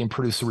reality and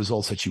produce the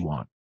results that you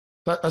want.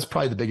 That's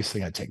probably the biggest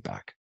thing I'd take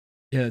back.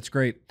 Yeah, that's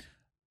great.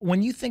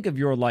 When you think of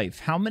your life,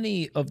 how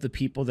many of the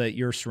people that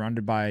you're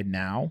surrounded by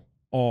now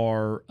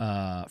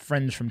are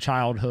friends from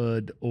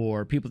childhood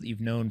or people that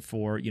you've known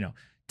for,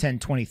 10,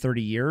 20,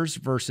 30 years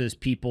versus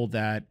people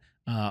that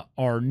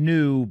are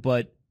new,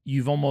 but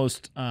you've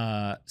almost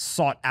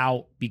sought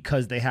out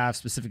because they have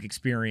specific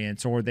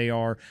experience or they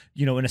are,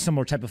 in a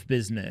similar type of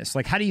business?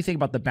 Like, how do you think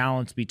about the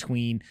balance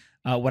between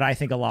what I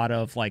think a lot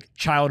of like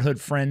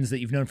childhood friends that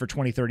you've known for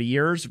 20, 30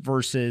 years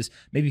versus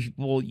maybe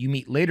people you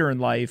meet later in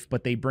life,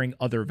 but they bring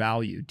other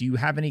value? Do you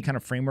have any kind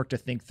of framework to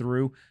think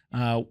through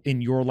in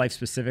your life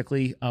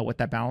specifically what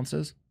that balance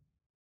is?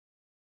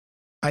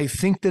 I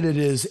think that it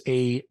is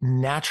a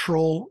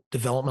natural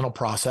developmental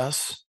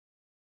process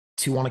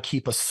to want to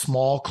keep a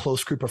small,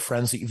 close group of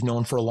friends that you've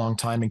known for a long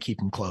time and keep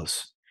them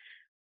close.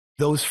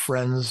 Those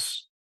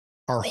friends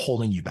are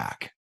holding you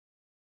back.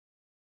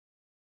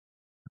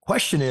 The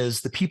question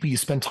is, the people you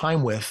spend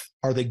time with,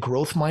 are they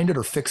growth-minded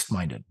or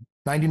fixed-minded?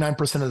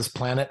 99% of this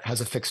planet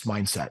has a fixed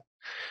mindset.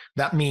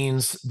 That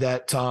means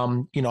that,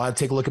 I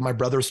take a look at my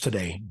brothers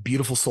today,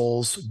 beautiful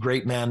souls,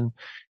 great men.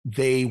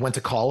 They went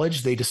to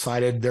college, they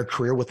decided their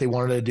career, what they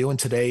wanted to do. And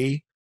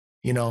today,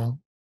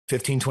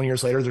 15, 20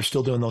 years later, they're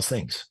still doing those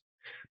things.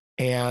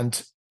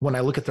 And when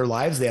I look at their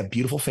lives, they have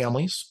beautiful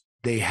families.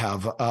 They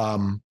have,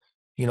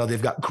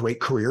 they've got great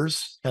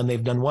careers and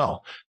they've done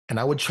well. And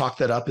I would chalk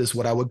that up as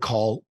what I would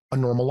call a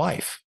normal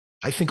life.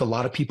 I think a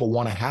lot of people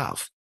want to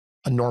have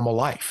a normal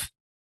life.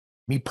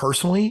 Me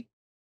personally,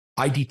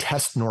 I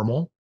detest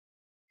normal.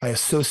 I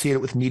associate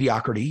it with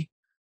mediocrity.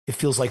 It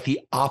feels like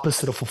the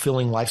opposite of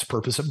fulfilling life's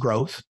purpose of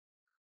growth.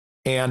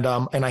 And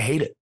I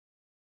hate it.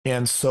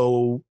 And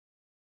so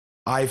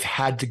I've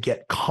had to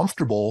get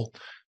comfortable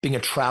being a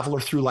traveler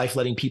through life,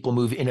 letting people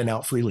move in and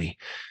out freely.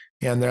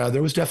 And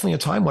there was definitely a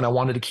time when I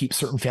wanted to keep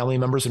certain family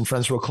members and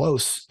friends real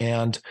close.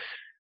 And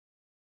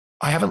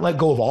I haven't let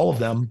go of all of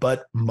them,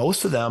 but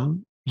most of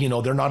them,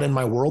 they're not in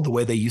my world the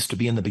way they used to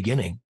be in the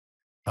beginning.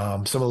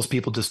 Some of those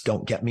people just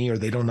don't get me, or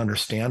they don't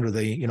understand,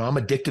 or I'm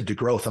addicted to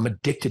growth. I'm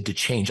addicted to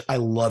change. I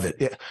love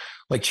it.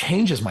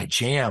 Change is my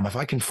jam. If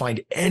I can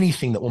find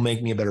anything that will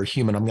make me a better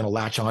human, I'm going to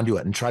latch onto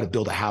it and try to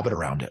build a habit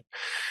around it.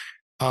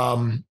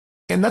 And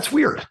that's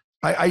weird.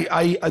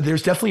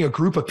 There's definitely a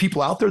group of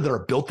people out there that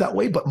are built that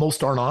way, but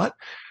most are not.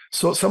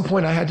 So at some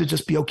point I had to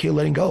just be okay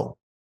letting go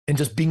and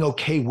just being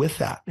okay with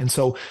that. And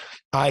so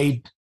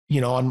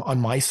on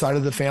my side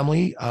of the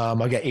family, I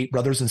got 8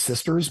 brothers and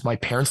sisters. My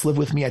parents live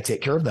with me. I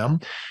take care of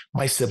them.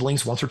 My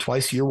siblings, once or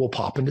twice a year, will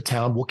pop into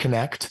town. We'll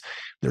connect.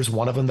 There's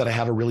one of them that I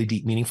have a really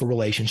deep, meaningful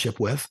relationship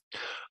with.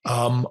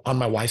 On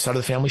my wife's side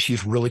of the family,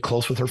 she's really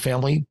close with her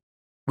family.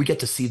 We get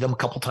to see them a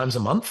couple times a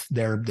month.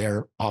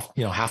 They're off,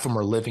 half of them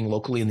are living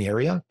locally in the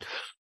area.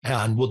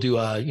 And we'll do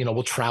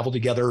we'll travel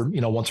together,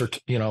 once or,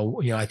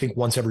 I think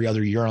once every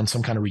other year on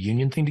some kind of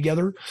reunion thing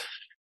together.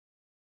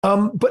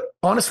 But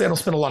honestly, I don't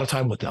spend a lot of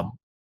time with them.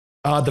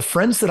 The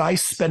friends that I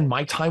spend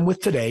my time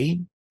with today,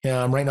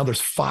 right now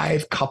there's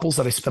 5 couples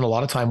that I spend a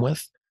lot of time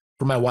with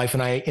for my wife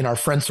and I in our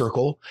friend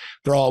circle.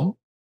 They're all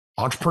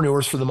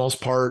entrepreneurs for the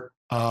most part.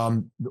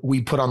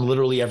 We put on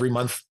literally every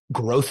month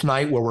growth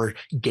night where we're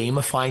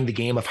gamifying the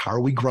game of how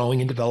are we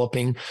growing and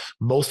developing.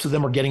 Most of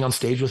them are getting on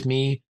stage with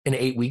me in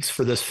 8 weeks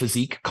for this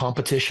physique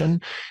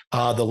competition.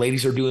 The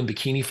ladies are doing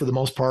bikini for the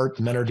most part.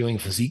 The men are doing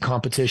physique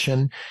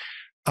competition.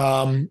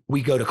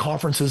 We go to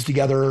conferences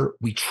together.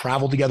 We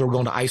travel together. We're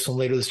going to Iceland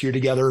later this year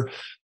together.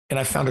 And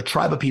I found a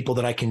tribe of people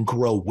that I can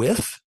grow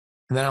with.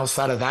 And then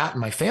outside of that,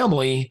 and my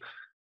family,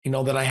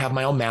 then I have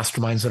my own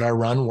masterminds that I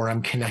run where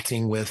I'm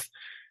connecting with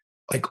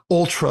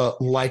ultra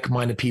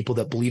like-minded people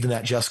that believe in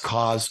that just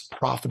cause,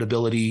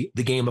 profitability,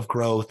 the game of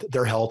growth,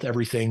 their health,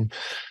 everything.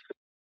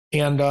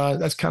 And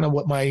that's kind of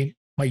what my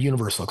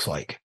universe looks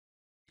like.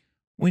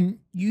 When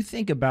you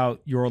think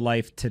about your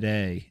life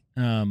today,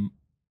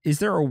 is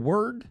there a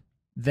word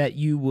that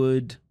you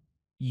would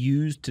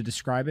use to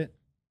describe it?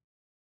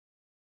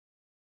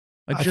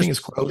 I think it's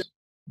growth.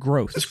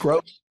 Growth. It's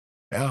growth.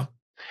 Yeah.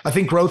 I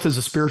think growth is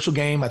a spiritual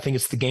game. I think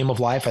it's the game of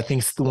life. I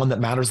think it's the one that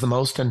matters the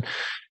most. And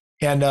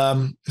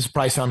this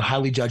probably sound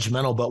highly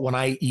judgmental, but when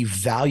I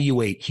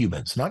evaluate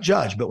humans, not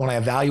judge, but when I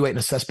evaluate and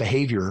assess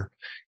behavior,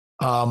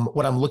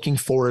 what I'm looking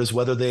for is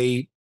whether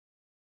they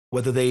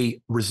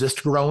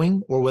resist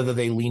growing or whether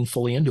they lean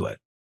fully into it.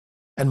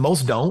 And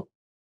most don't.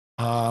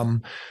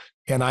 And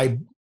I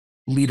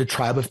lead a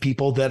tribe of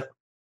people that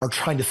are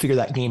trying to figure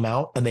that game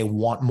out, and they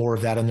want more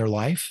of that in their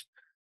life.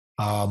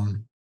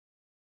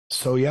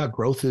 So yeah,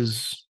 growth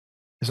is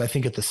I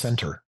think at the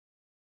center.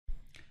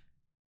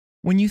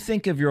 When you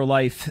think of your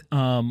life,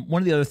 one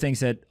of the other things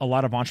that a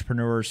lot of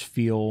entrepreneurs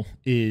feel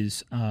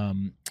is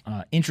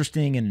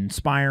interesting and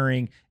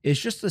inspiring is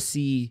just to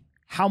see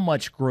how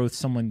much growth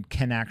someone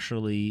can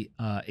actually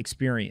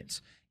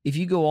experience. If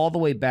you go all the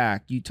way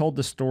back, you told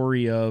the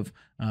story of,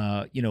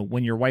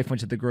 when your wife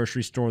went to the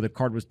grocery store, the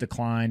card was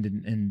declined,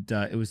 and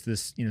it was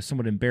this,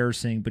 somewhat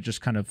embarrassing, but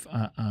just kind of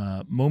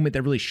a moment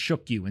that really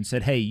shook you and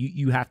said, hey,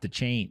 you have to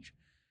change.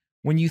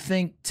 When you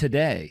think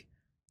today,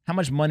 how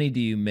much money do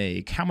you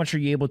make? How much are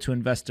you able to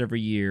invest every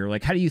year?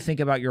 How do you think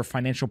about your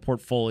financial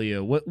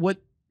portfolio?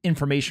 What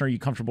information are you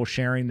comfortable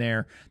sharing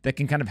there that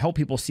can kind of help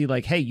people see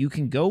hey, you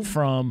can go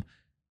from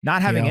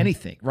not having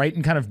anything, right?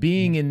 And kind of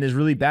being in this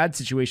really bad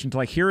situation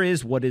to here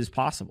is what is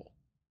possible.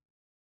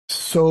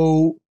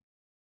 So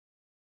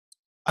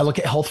I look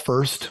at health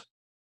first.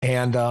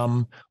 And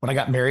when I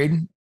got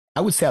married,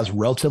 I would say I was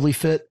relatively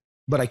fit,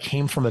 but I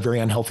came from a very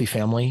unhealthy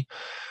family.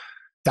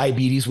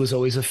 Diabetes was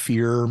always a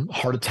fear,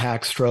 heart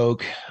attack,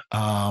 stroke.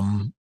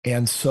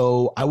 And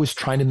so I was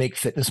trying to make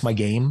fitness my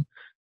game.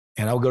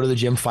 And I would go to the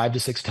gym 5 to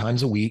 6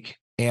 times a week.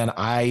 And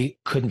I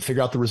couldn't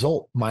figure out the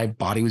result. My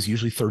body was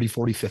usually 30,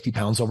 40, 50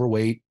 pounds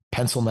overweight,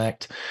 pencil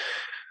necked.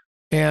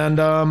 And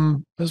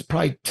it was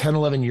probably 10,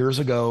 11 years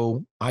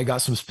ago, I got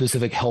some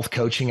specific health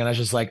coaching. And I was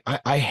just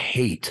I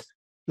hate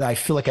that. I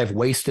feel like I've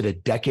wasted a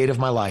decade of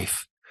my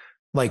life,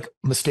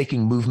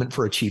 mistaking movement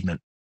for achievement,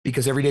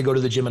 because every day I go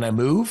to the gym and I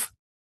move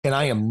and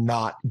I am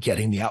not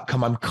getting the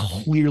outcome. I'm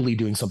clearly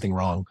doing something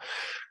wrong.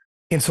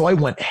 And so I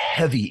went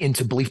heavy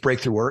into belief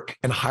breakthrough work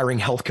and hiring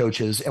health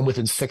coaches, and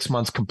within 6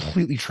 months,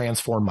 completely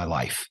transformed my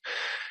life.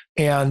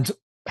 And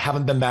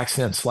haven't been back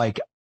since. Like,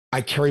 I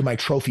carry my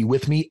trophy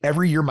with me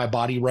every year. My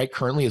body right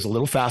currently is a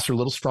little faster, a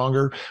little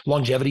stronger.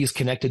 Longevity is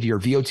connected to your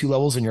VO2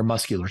 levels and your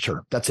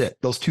musculature. That's it.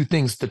 Those two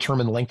things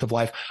determine the length of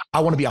life. I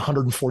want to be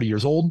 140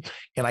 years old,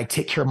 and I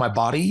take care of my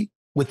body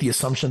with the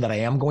assumption that I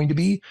am going to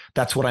be.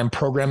 That's what I'm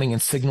programming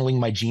and signaling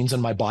my genes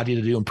and my body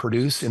to do and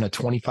produce in a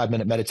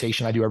 25-minute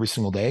meditation I do every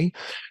single day.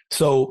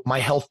 So my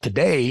health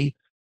today,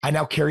 I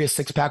now carry a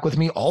six-pack with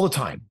me all the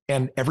time.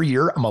 And every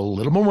year I'm a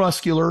little more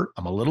muscular,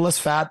 I'm a little less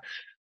fat.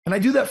 And I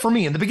do that for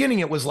me. In the beginning,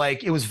 it was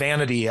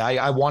vanity.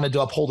 I wanted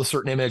to uphold a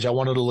certain image. I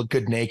wanted to look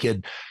good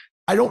naked.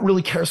 I don't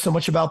really care so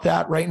much about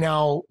that. Right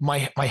now,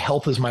 my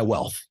health is my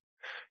wealth.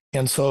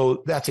 And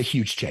so that's a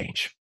huge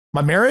change.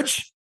 My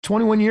marriage,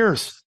 21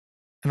 years.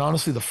 And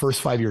honestly, the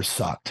first 5 years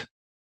sucked.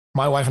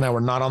 My wife and I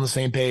were not on the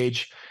same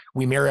page.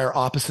 We marry our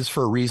opposites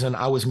for a reason.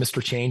 I was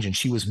Mr. Change and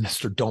she was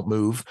Mr. Don't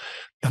Move,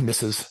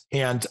 Mrs.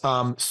 And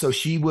so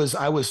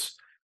I was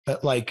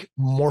like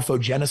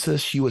morphogenesis.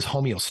 She was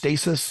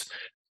homeostasis.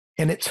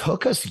 And it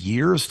took us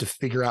years to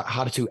figure out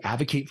how to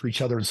advocate for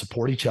each other and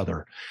support each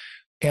other.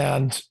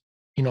 And,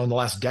 in the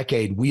last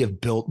decade, we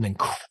have built an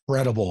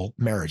incredible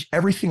marriage.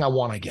 Everything I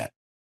want, I get.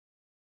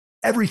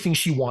 Everything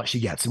she wants, she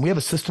gets. And we have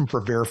a system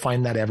for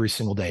verifying that every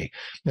single day.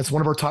 That's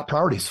one of our top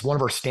priorities, one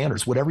of our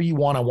standards. Whatever you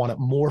want, I want it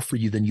more for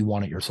you than you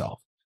want it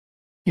yourself.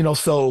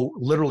 So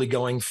literally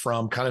going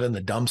from kind of in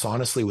the dumps,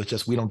 honestly, with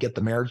just we don't get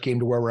the marriage game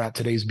to where we're at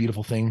today is a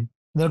beautiful thing. And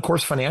then, of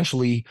course,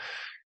 financially,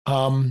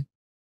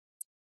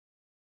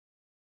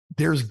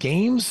 there's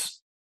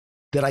games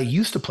that I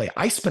used to play.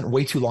 I spent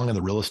way too long in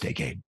the real estate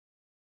game.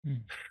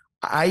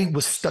 I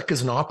was stuck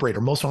as an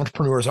operator. Most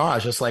entrepreneurs are. I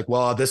was just like,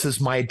 well, this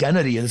is my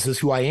identity and this is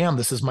who I am.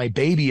 This is my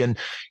baby. And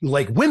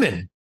like,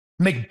 women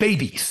make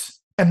babies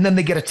and then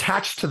they get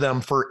attached to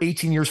them for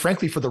 18 years,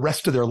 frankly, for the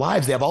rest of their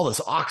lives. They have all this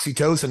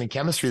oxytocin and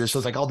chemistry. They're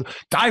just like, I'll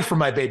die for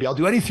my baby. I'll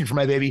do anything for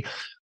my baby.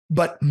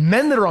 But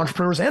men that are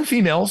entrepreneurs and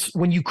females,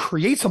 when you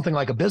create something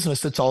like a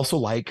business, it's also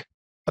like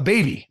a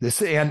baby.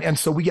 And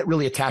so we get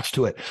really attached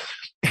to it.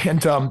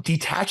 And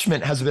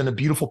detachment has been a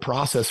beautiful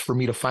process for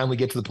me to finally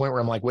get to the point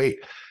where I'm like, wait,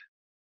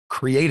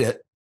 create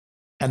it.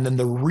 And then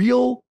the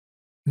real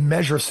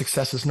measure of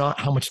success is not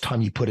how much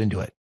time you put into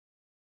it.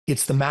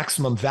 It's the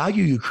maximum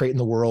value you create in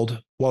the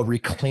world while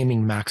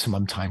reclaiming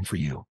maximum time for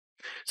you.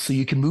 So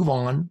you can move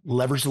on,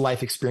 leverage the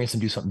life experience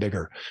and do something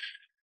bigger.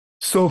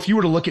 So if you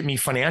were to look at me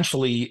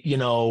financially,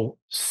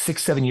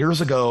 6-7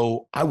 years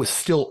ago, I was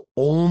still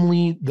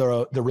only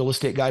the real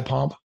estate guy,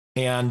 Pomp.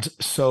 And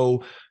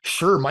so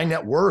sure, my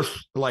net worth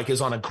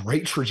is on a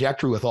great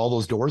trajectory with all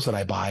those doors that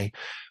I buy.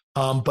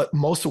 But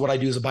most of what I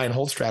do is a buy and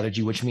hold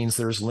strategy, which means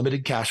there's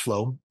limited cash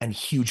flow and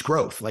huge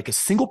growth. Like a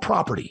single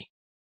property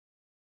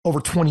over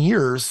 20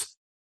 years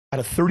at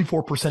a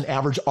 34%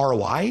 average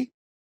ROI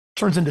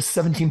turns into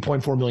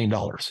 $17.4 million.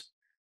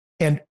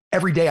 And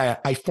every day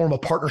I form a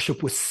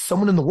partnership with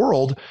someone in the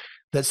world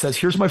that says,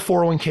 here's my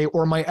 401k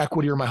or my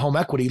equity or my home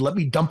equity. Let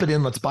me dump it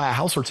in. Let's buy a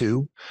house or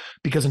two.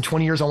 Because in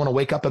 20 years, I want to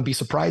wake up and be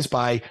surprised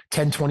by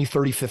 10, 20,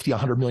 30, 50,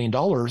 $100 million.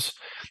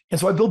 And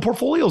so I build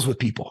portfolios with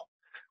people.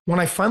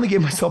 When I finally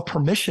gave myself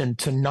permission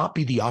to not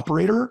be the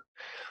operator,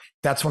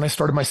 that's when I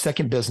started my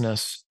second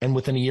business. And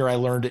within a year, I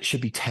learned it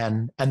should be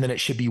 10, and then it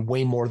should be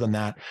way more than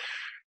that.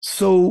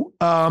 So,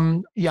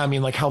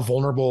 how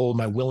vulnerable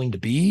am I willing to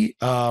be?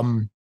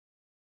 I'll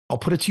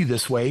put it to you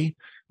this way.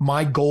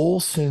 My goal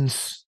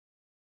since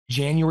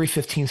January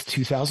 15th,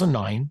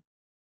 2009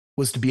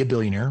 was to be a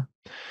billionaire.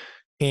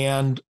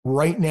 And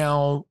right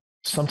now,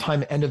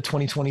 sometime end of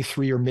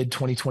 2023 or mid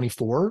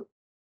 2024,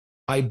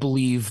 I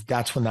believe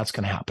that's when that's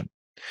going to happen.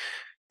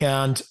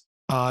 And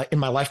in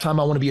my lifetime,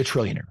 I want to be a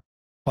trillionaire.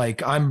 I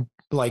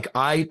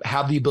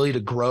have the ability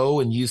to grow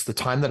and use the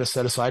time that I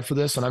set aside for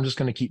this, and I'm just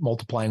going to keep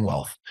multiplying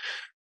wealth.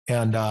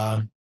 And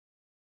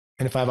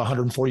if I have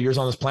 140 years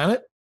on this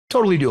planet,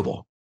 totally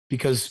doable.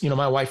 Because,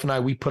 my wife and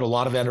I, we put a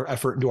lot of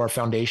effort into our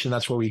foundation.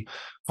 That's where we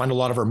find a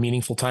lot of our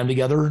meaningful time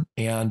together.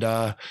 And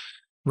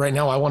right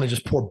now, I want to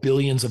just pour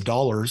billions of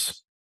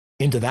dollars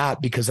into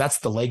that, because that's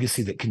the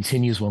legacy that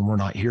continues when we're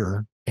not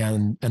here.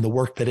 And the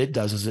work that it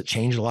does is it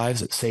changes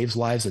lives, it saves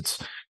lives,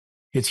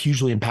 it's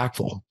hugely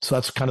impactful. So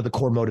that's kind of the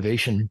core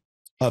motivation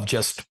of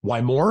just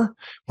why more?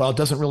 Well, it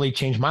doesn't really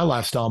change my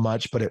lifestyle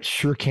much, but it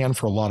sure can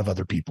for a lot of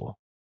other people.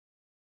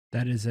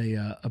 That is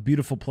a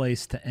beautiful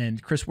place to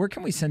end. Kris, where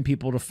can we send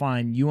people to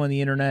find you on the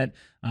internet,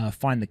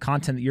 find the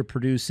content that you're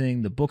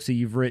producing, the books that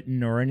you've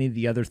written, or any of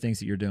the other things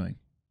that you're doing?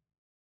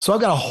 So I've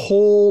got a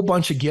whole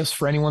bunch of gifts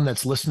for anyone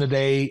that's listening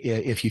today.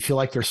 If you feel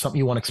like there's something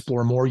you want to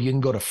explore more, you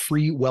can go to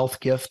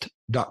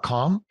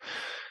freewealthgift.com.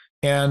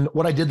 And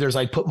what I did there is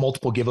I put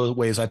multiple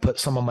giveaways. I put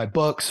some of my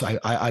books.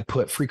 I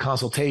put free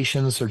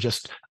consultations, or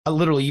just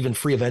literally even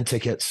free event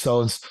tickets.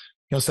 So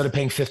instead of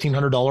paying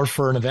 $1,500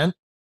 for an event,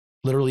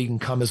 literally you can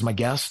come as my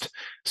guest.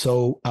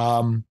 So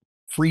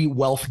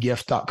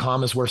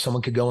freewealthgift.com is where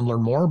someone could go and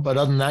learn more. But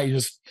other than that, you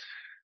just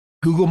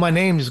Google my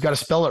name. You just got to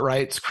spell it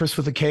right. It's Kris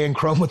with a K and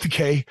Krohn with a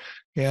K.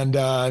 and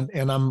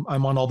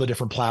I'm on all the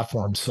different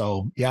platforms.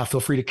 So yeah, feel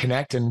free to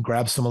connect and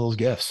grab some of those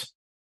gifts.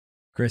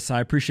 Kris,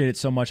 I appreciate it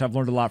so much. I've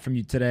learned a lot from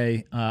you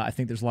today. I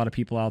think there's a lot of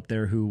people out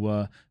there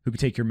who could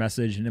take your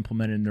message and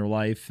implement it in their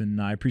life.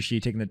 And I appreciate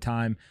you taking the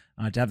time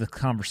to have the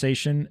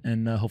conversation,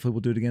 and hopefully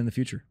we'll do it again in the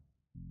future.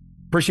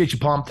 Appreciate you,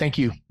 Palm. Thank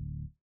you.